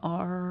those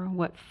are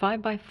what,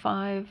 5 by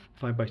 5,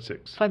 5 by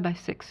 6. 5 by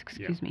 6,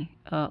 Yeah. excuse me,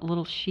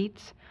 little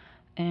sheets,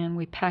 and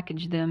we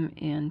package them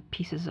in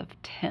pieces of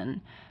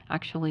 10.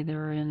 Actually,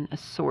 they're in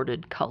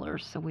assorted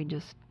colors, so we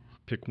just,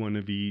 Pick one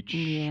of each,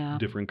 yeah,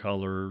 different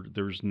color.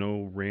 There's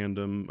no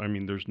random, I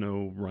mean, there's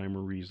no rhyme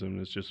or reason.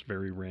 It's just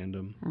very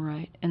random.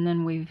 right. And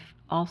then we've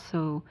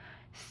also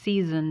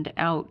seasoned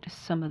out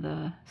some of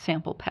the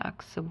sample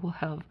packs, so we'll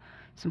have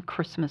some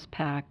Christmas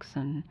packs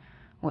and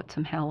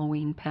some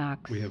Halloween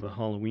packs. We have a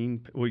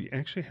Halloween, we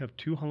actually have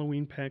 2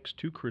 Halloween packs,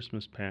 2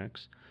 Christmas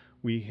packs.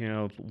 We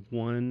have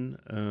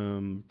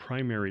one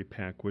primary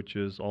pack, which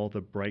is all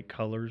the bright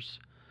colors.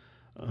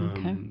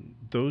 Okay.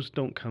 Those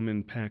don't come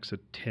in packs of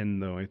 10,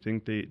 though. I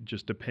think they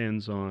just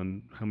depends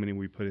on how many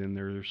we put in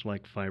there. There's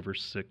like 5 or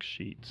 6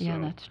 sheets. Yeah,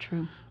 So that's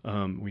true.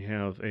 we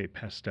have a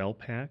pastel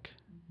pack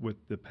with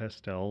the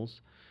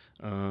pastels.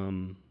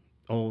 Um,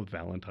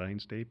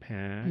 Valentine's Day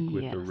pack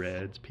with the Yes.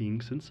 reds,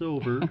 pinks, and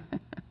silver.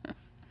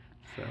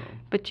 So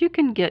But you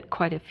can get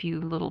quite a few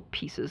little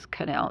pieces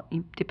cut out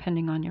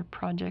depending on your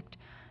project.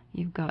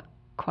 You've got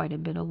quite a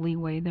bit of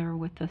leeway there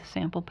with the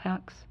sample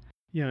packs.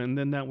 yeah, and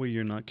then that way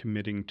you're not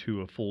committing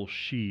to a full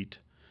sheet.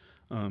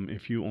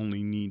 If you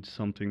only need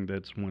something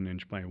that's 1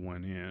 inch by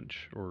 1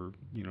 inch, or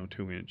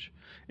 2 inch,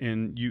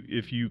 and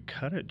if you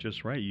cut it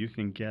just right, you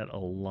can get a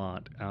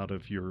lot out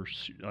of your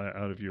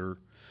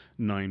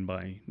 9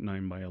 by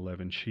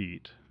 11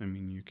 sheet. I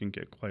mean, you can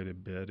get quite a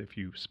bit if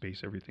you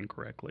space everything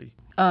correctly.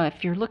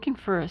 If you're looking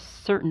for a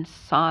certain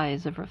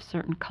size of a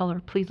certain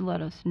color, please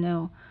let us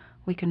know.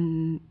 We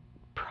can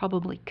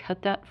probably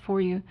cut that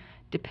for you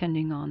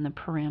depending on the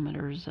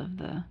parameters of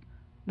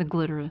the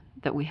glitter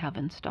that we have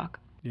in stock.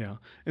 Yeah,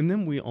 and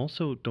then we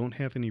also don't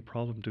have any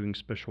problem doing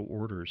special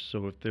orders.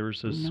 So if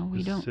there's a No,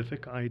 we don't.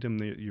 specific item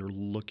that you're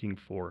looking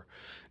for,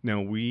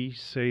 now we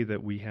say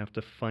that we have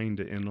to find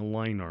it in a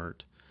line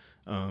art,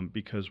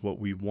 because what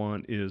we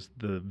want is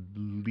the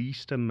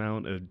least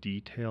amount of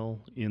detail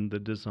in the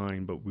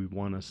design, but we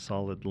want a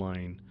solid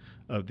line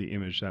of the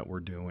image that we're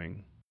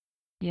doing.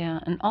 Yeah,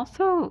 and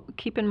also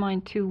keep in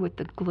mind too with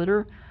the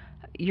glitter,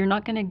 you're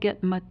not going to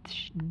get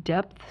much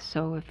depth.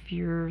 So if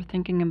you're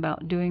thinking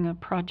about doing a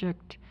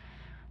project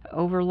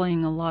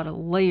overlaying a lot of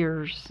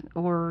layers,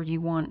 or you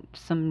want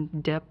some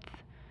depth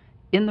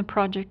in the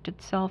project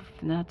itself,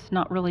 that's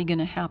not really going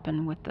to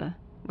happen with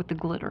the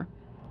glitter.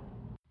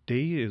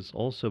 Day has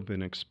also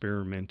been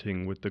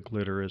experimenting with the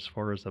glitter as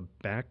far as a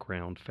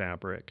background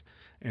fabric,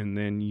 and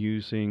then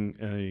using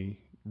a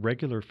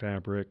regular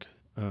fabric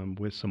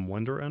with some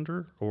Wonder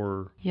Under,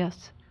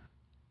 Yes,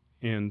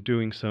 and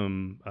doing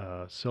some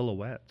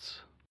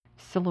silhouettes.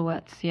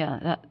 silhouettes. Yeah,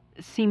 that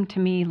seemed to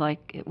me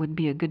like it would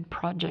be a good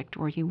project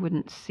where you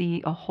wouldn't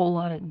see a whole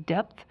lot of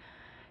depth,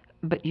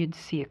 but you'd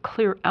see a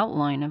clear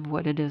outline of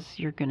what it is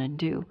you're going to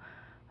do.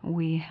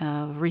 We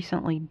have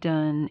recently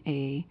done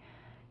a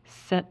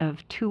set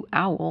of 2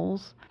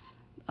 owls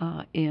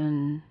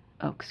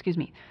excuse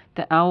me,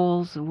 the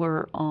owls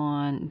were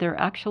on, they're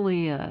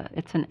actually,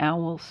 it's an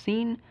owl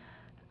scene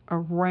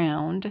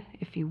around,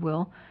 if you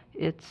will.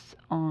 It's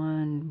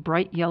on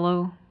bright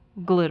yellow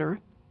glitter,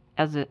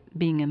 as it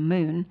being a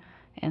moon,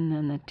 and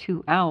then the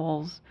 2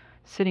 owls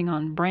sitting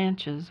on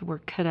branches were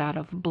cut out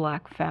of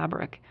black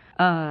fabric.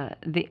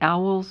 The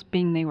owls,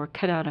 being they were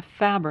cut out of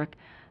fabric,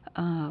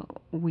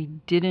 we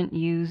didn't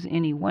use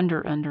any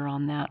Wonder Under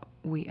on that.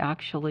 We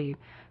actually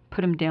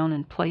put them down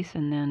in place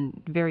and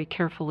then very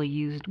carefully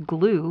used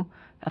glue,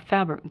 a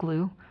fabric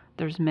glue.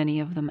 There's many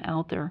of them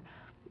out there,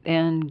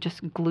 and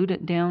just glued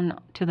it down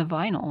to the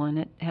vinyl, and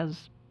it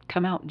has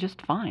come out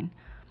just fine.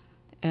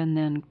 And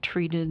then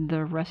treated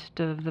the rest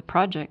of the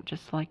project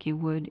just like you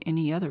would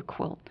any other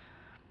quilt.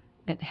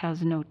 It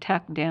has no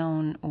tack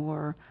down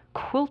or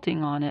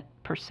quilting on it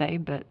per se,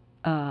 but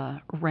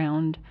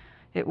round.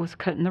 It was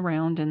cut in the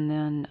round and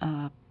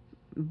then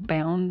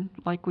bound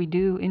like we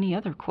do any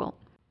other quilt.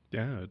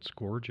 Yeah, it's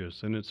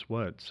gorgeous. And it's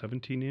what,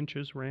 17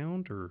 inches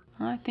round or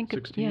I think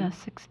it's, 16? yeah,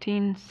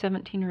 16,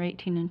 17, or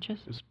 18 inches.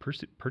 It's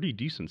pretty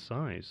decent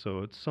size.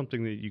 So it's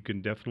something that you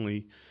can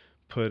definitely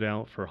put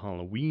out for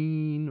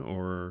Halloween,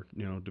 or,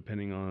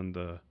 depending on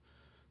the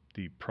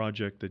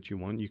project that you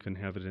want, you can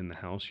have it in the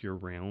house year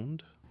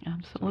round.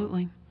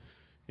 Absolutely.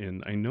 So,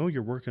 and I know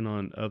you're working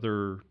on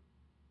other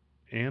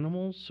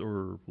animals,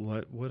 or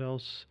what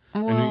else? I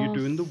know you're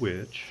doing the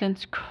witch.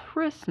 Since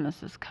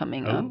Christmas is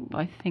coming up,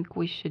 I think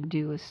we should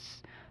do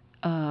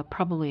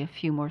probably a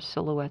few more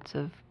silhouettes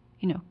of,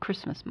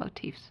 Christmas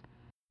motifs.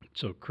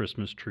 So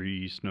Christmas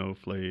tree,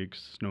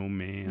 snowflakes,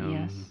 snowman,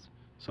 Yes.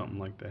 something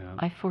like that.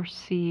 I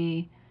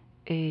foresee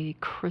a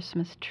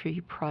Christmas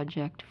tree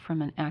project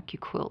from an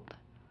AccuQuilt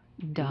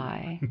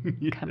die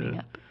coming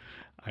up.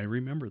 I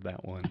remember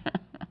that one.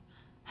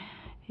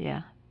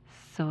 Yeah.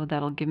 So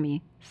that'll give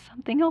me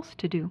something else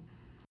to do.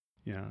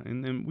 Yeah,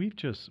 and then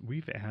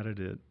we've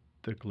added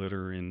the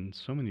glitter in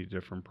so many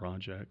different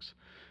projects.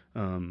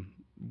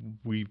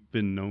 We've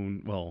been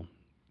known, well,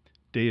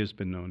 Day has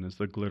been known as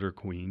the glitter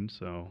queen,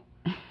 so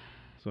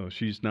So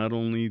she's not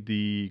only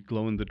the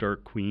glow in the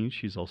dark queen,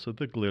 she's also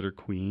the glitter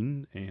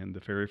queen and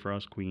the fairy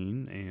frost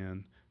queen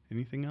and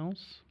anything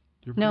else.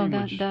 You're No, pretty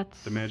much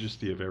that's the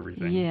majesty of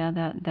everything. yeah,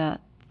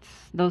 that's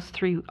those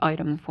three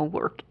items will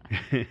work.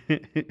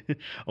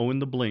 Oh,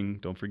 and the bling.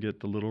 Don't forget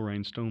the little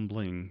rhinestone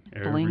bling.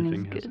 Bling is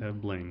Everything has to good.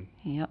 have bling.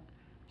 Yep.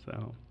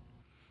 So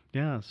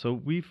yeah, so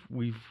we've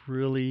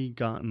really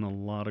gotten a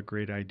lot of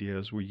great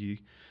ideas. We've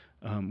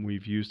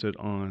used it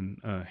on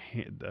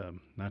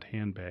not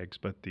handbags,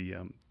 but the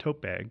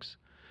tote bags.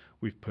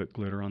 We've put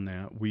glitter on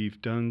that.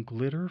 We've done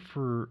glitter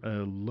for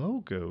a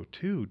logo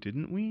too,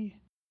 didn't we?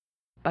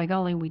 By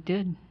golly, we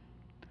did.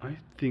 I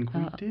think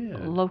we did.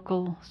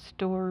 Local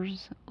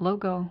stores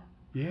logo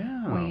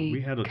Yeah, we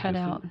we had a, cut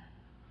just out.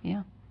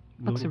 Yeah,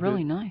 a looks little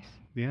really bit. nice.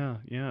 Yeah,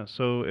 yeah.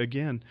 So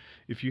again,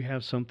 if you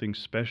have something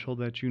special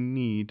that you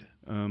need,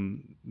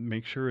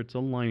 make sure it's a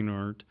line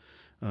art,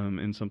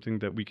 and something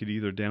that we could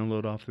either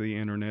download off the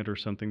internet or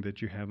something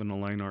that you have in a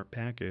line art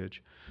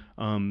package.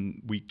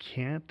 We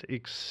can't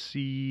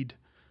exceed,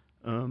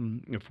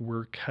 if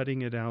we're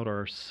cutting it out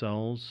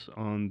ourselves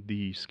on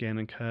the scan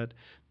and cut,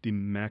 the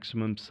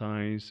maximum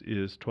size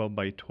is 12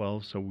 by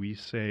 12. So we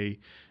say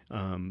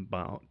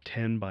about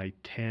 10 by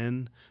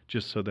 10,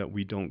 just so that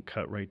we don't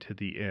cut right to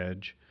the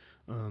edge.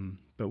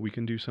 But we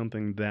can do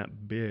something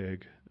that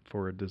big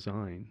for a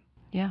design.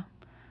 Yeah,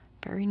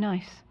 very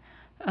nice.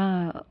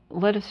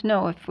 Let us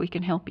know if we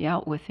can help you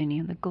out with any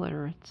of the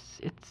glitter.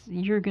 It's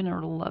you're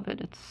gonna love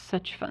it. It's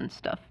such fun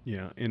stuff.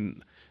 Yeah,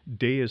 and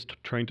Day is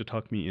trying to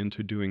talk me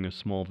into doing a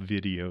small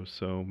video,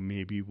 so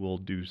maybe we'll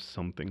do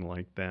something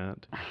like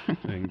that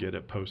and get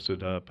it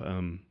posted up.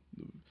 I'm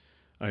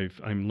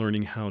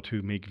learning how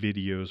to make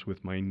videos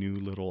with my new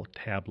little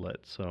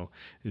tablet, so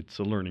it's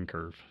a learning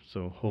curve.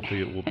 So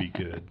hopefully it will be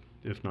good,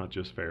 if not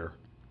just fair.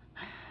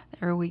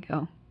 There we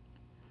go.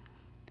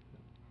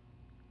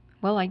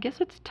 Well, I guess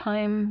it's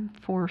time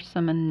for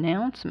some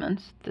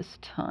announcements this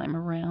time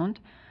around.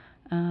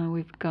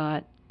 We've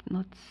got,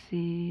 let's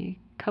see,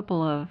 a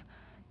couple of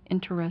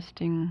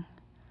interesting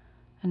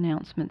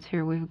announcements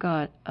here. We've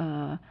got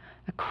a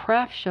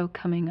craft show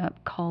coming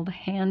up called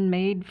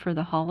Handmade for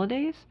the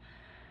Holidays,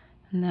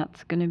 and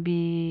that's going to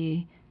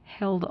be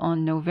held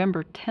on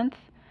November 10th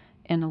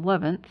and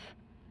 11th.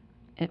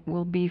 It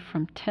will be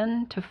from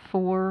 10 to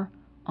 4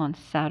 on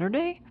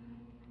Saturday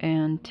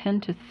and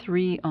 10 to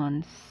 3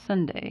 on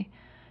Sunday.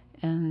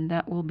 And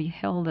that will be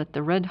held at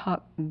the Red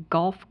Hawk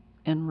Golf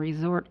and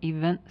Resort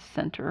Event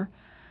Center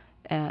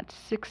at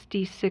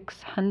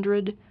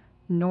 6600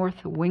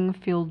 North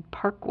Wingfield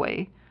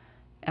Parkway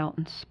out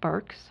in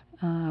Sparks.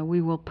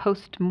 We will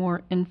post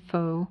more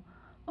info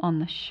on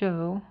the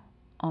show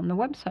on the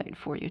website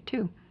for you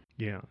too.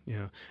 Yeah,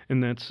 yeah.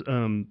 And that's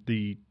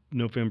the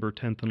November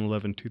 10th and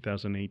 11th,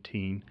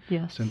 2018.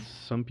 Yes. Since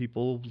some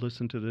people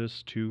listen to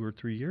this 2 or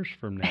 3 years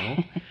from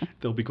now,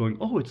 they'll be going,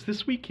 "Oh, it's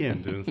this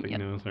weekend." And it's like, Yep.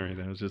 no, sorry,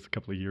 that was just a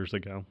couple of years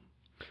ago.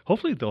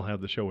 Hopefully they'll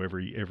have the show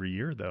every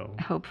year though.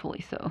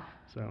 Hopefully so.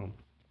 So,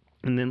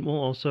 and then we'll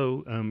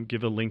also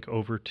give a link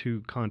over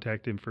to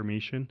contact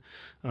information,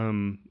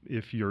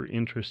 if you're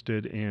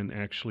interested in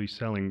actually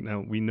selling.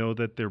 Now, we know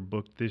that they're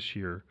booked this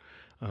year,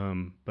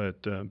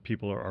 but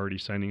people are already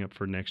signing up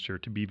for next year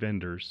to be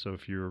vendors. So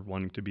if you're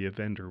wanting to be a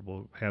vendor,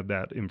 we'll have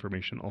that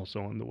information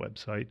also on the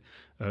website,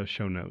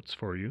 show notes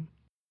for you.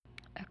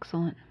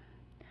 Excellent.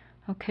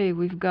 Okay,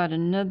 we've got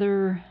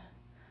another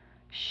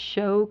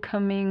show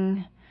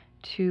coming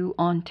to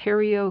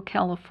Ontario,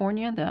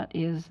 California. That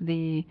is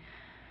the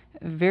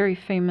very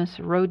famous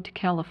Road to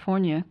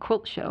California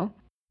quilt show.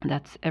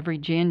 That's every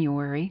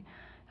January.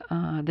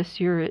 This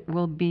year it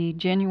will be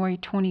January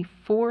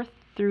 24th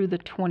through the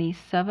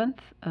 27th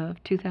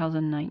of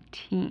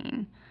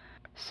 2019.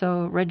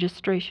 So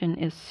registration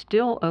is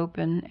still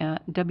open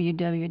at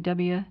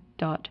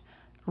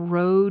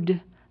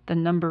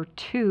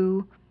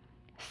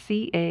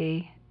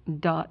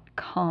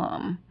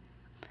www.road2ca.com.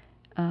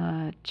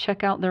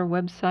 Check out their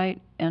website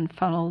and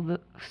follow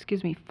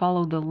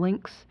the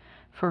links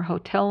for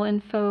hotel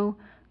info,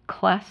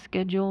 class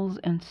schedules,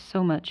 and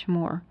so much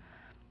more.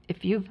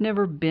 If you've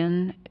never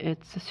been,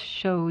 it's a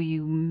show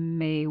you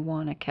may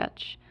want to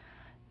catch.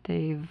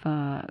 They've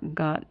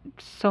got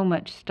so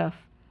much stuff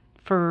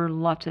for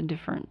lots of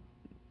different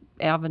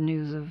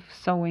avenues of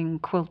sewing,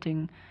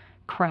 quilting,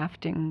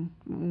 crafting.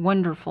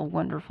 Wonderful,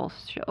 wonderful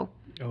show.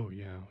 Oh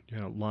yeah,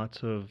 yeah.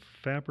 Lots of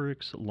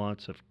fabrics,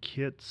 lots of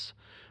kits.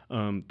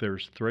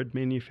 There's thread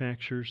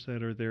manufacturers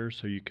that are there,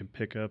 so you can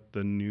pick up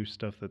the new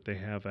stuff that they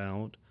have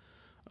out.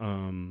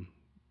 Um,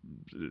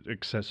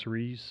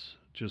 Accessories,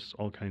 just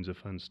all kinds of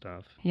fun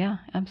stuff. Yeah,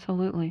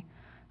 absolutely.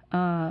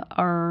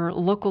 Our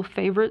local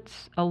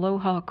favorites,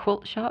 Aloha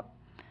Quilt Shop,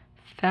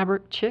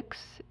 Fabric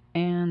Chicks,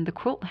 and the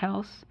Quilt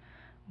House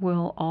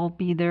will all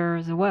be there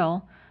as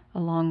well,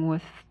 along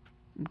with,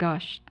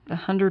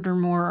 100 or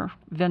more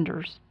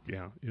vendors.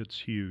 Yeah, it's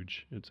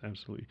huge. It's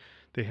absolutely.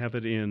 They have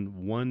it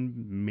in one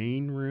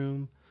main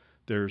room.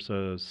 There's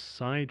a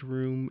side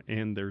room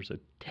and there's a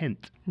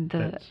tent.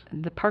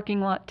 The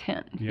parking lot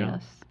tent, Yeah.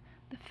 yes.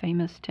 The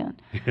famous 10.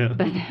 Yeah.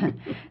 But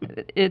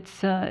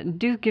it's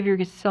do give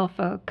yourself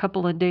a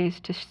couple of days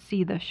to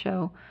see the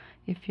show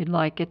if you'd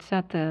like. It's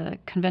at the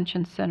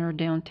convention center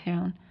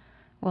downtown.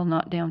 Well,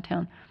 not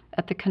downtown.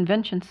 At the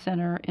convention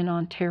center in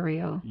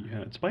Ontario.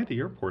 Yeah, it's by the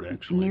airport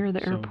actually. Near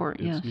the So airport,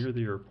 it's yes. near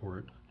the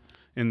airport.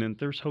 And then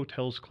there's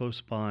hotels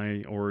close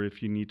by, or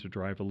if you need to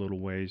drive a little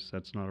ways,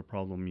 that's not a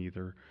problem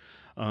either.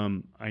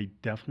 I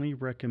definitely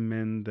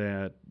recommend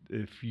that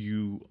if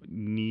you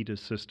need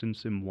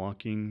assistance in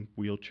walking,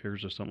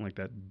 wheelchairs or something like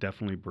that,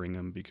 definitely bring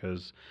them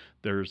because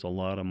there's a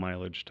lot of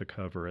mileage to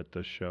cover at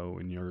the show,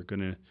 and you're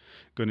gonna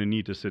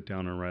need to sit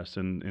down and rest.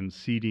 And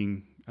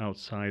seating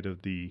outside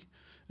of the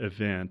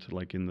event,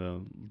 like in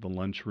the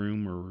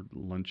lunchroom or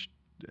lunch,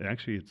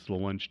 actually it's the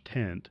lunch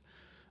tent.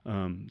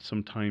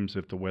 Sometimes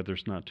if the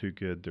weather's not too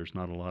good, there's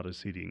not a lot of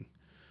seating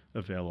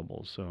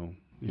available. So,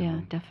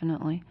 Yeah,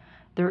 definitely.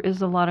 There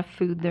is a lot of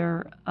food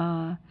there.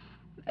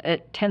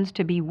 It tends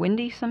to be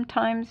windy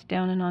sometimes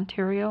down in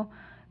Ontario,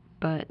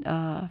 but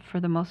for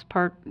the most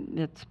part,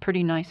 it's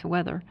pretty nice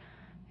weather.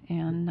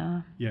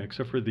 And yeah,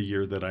 except for the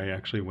year that I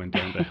actually went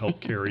down to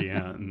help carry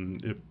out,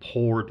 and it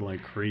poured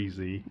like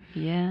crazy.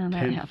 yeah, that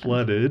Tent happens.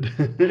 flooded.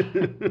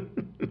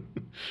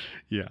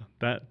 Yeah,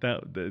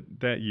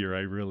 that year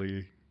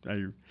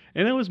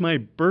and it was my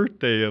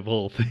birthday of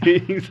all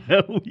things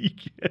that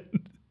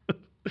weekend.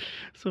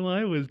 So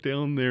I was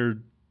down there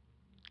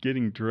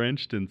getting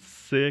drenched and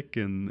sick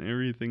and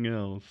everything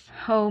else.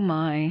 Oh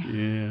my.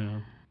 Yeah,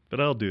 but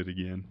I'll do it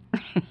again.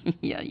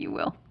 Yeah, you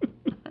will.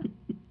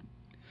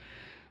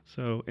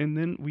 So, and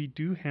then we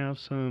do have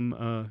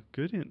some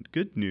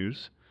good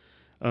news.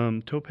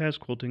 Topaz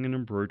Quilting and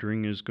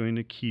Embroidering is going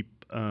to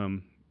keep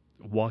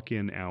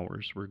walk-in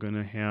hours. We're going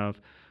to have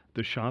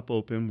the shop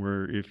open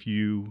where if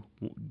you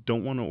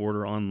don't want to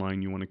order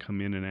online, you want to come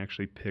in and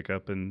actually pick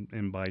up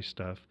and buy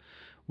stuff.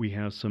 We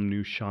have some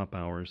new shop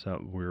hours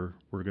that we're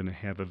going to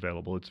have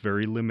available. It's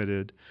very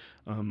limited.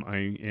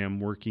 I am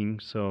working,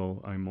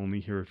 so I'm only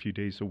here a few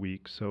days a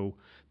week. So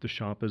the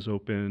shop is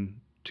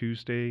open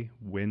Tuesday,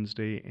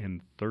 Wednesday,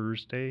 and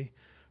Thursday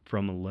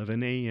from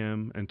 11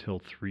 a.m. until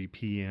 3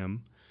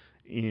 p.m.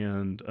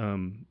 And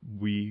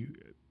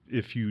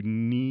if you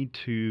need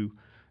to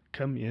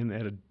come in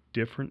at a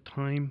different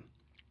time,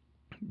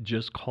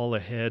 just call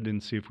ahead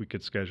and see if we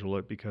could schedule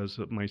it because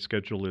my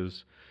schedule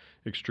is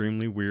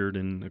extremely weird,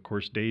 and of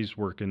course Day's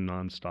working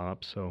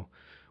nonstop, so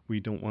we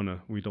don't want to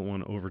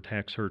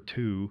overtax her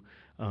too.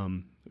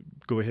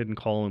 Go ahead and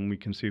call and we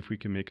can see if we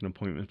can make an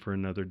appointment for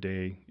another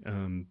day.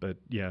 But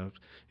yeah,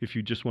 if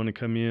you just want to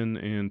come in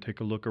and take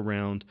a look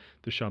around,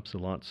 the shop's a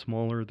lot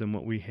smaller than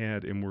what we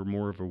had, and we're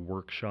more of a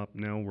workshop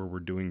now where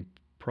we're doing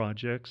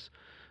projects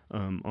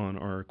on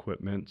our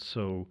equipment.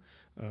 So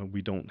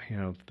we don't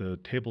have the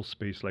table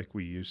space like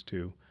we used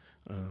to.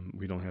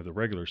 We don't have the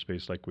regular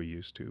space like we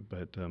used to,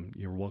 but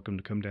you're welcome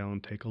to come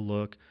down, take a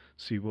look,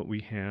 see what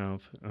we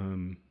have.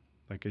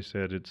 Like I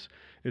said, it's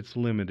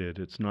limited.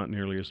 It's not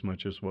nearly as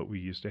much as what we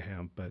used to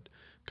have, but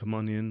come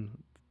on in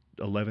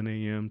 11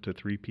 a.m. to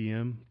 3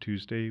 p.m.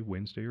 Tuesday,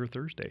 Wednesday, or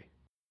Thursday.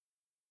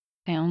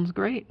 Sounds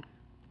great.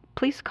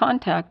 Please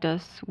contact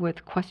us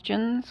with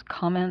questions,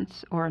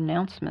 comments, or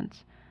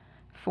announcements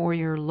for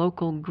your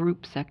local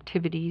group's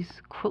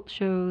activities, quilt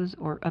shows,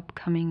 or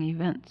upcoming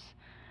events.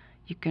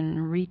 You can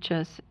reach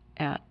us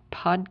at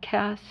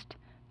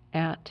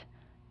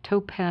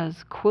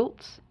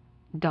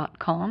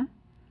podcast@topazquilts.com,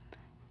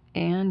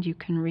 and you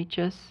can reach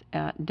us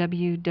at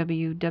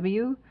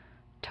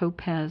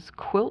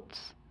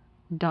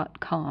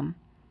www.topazquilts.com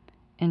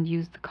and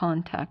use the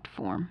contact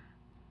form.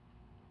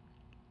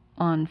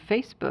 On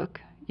Facebook,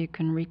 you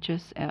can reach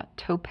us at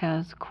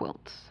Topaz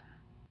Quilts.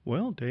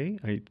 Well, Day,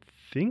 I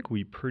think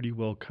we pretty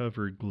well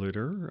covered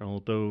glitter,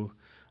 although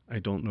I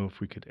don't know if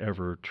we could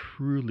ever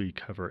truly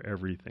cover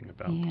everything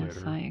about glitter.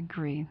 Yes, I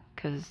agree,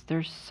 because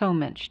there's so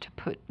much to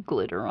put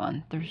glitter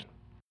on. There's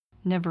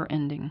never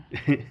ending.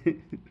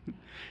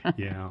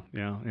 Yeah,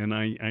 and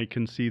I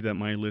can see that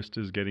my list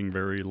is getting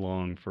very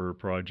long for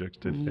projects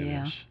to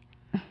finish.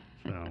 Yeah.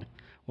 So,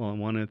 well, I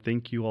want to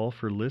thank you all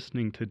for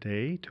listening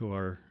today to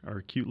our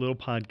cute little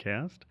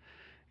podcast,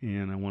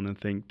 and I want to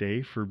thank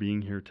Dave for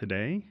being here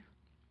today.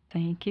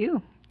 Thank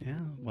you. Yeah,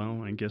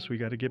 well, I guess we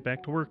got to get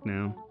back to work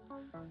now.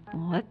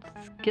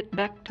 Let's get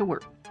back to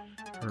work.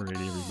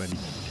 Alrighty, everybody.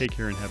 Take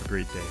care and have a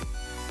great day.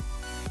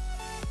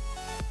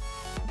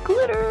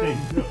 Glitter!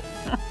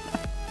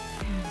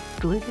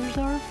 Glitter's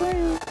our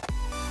friend.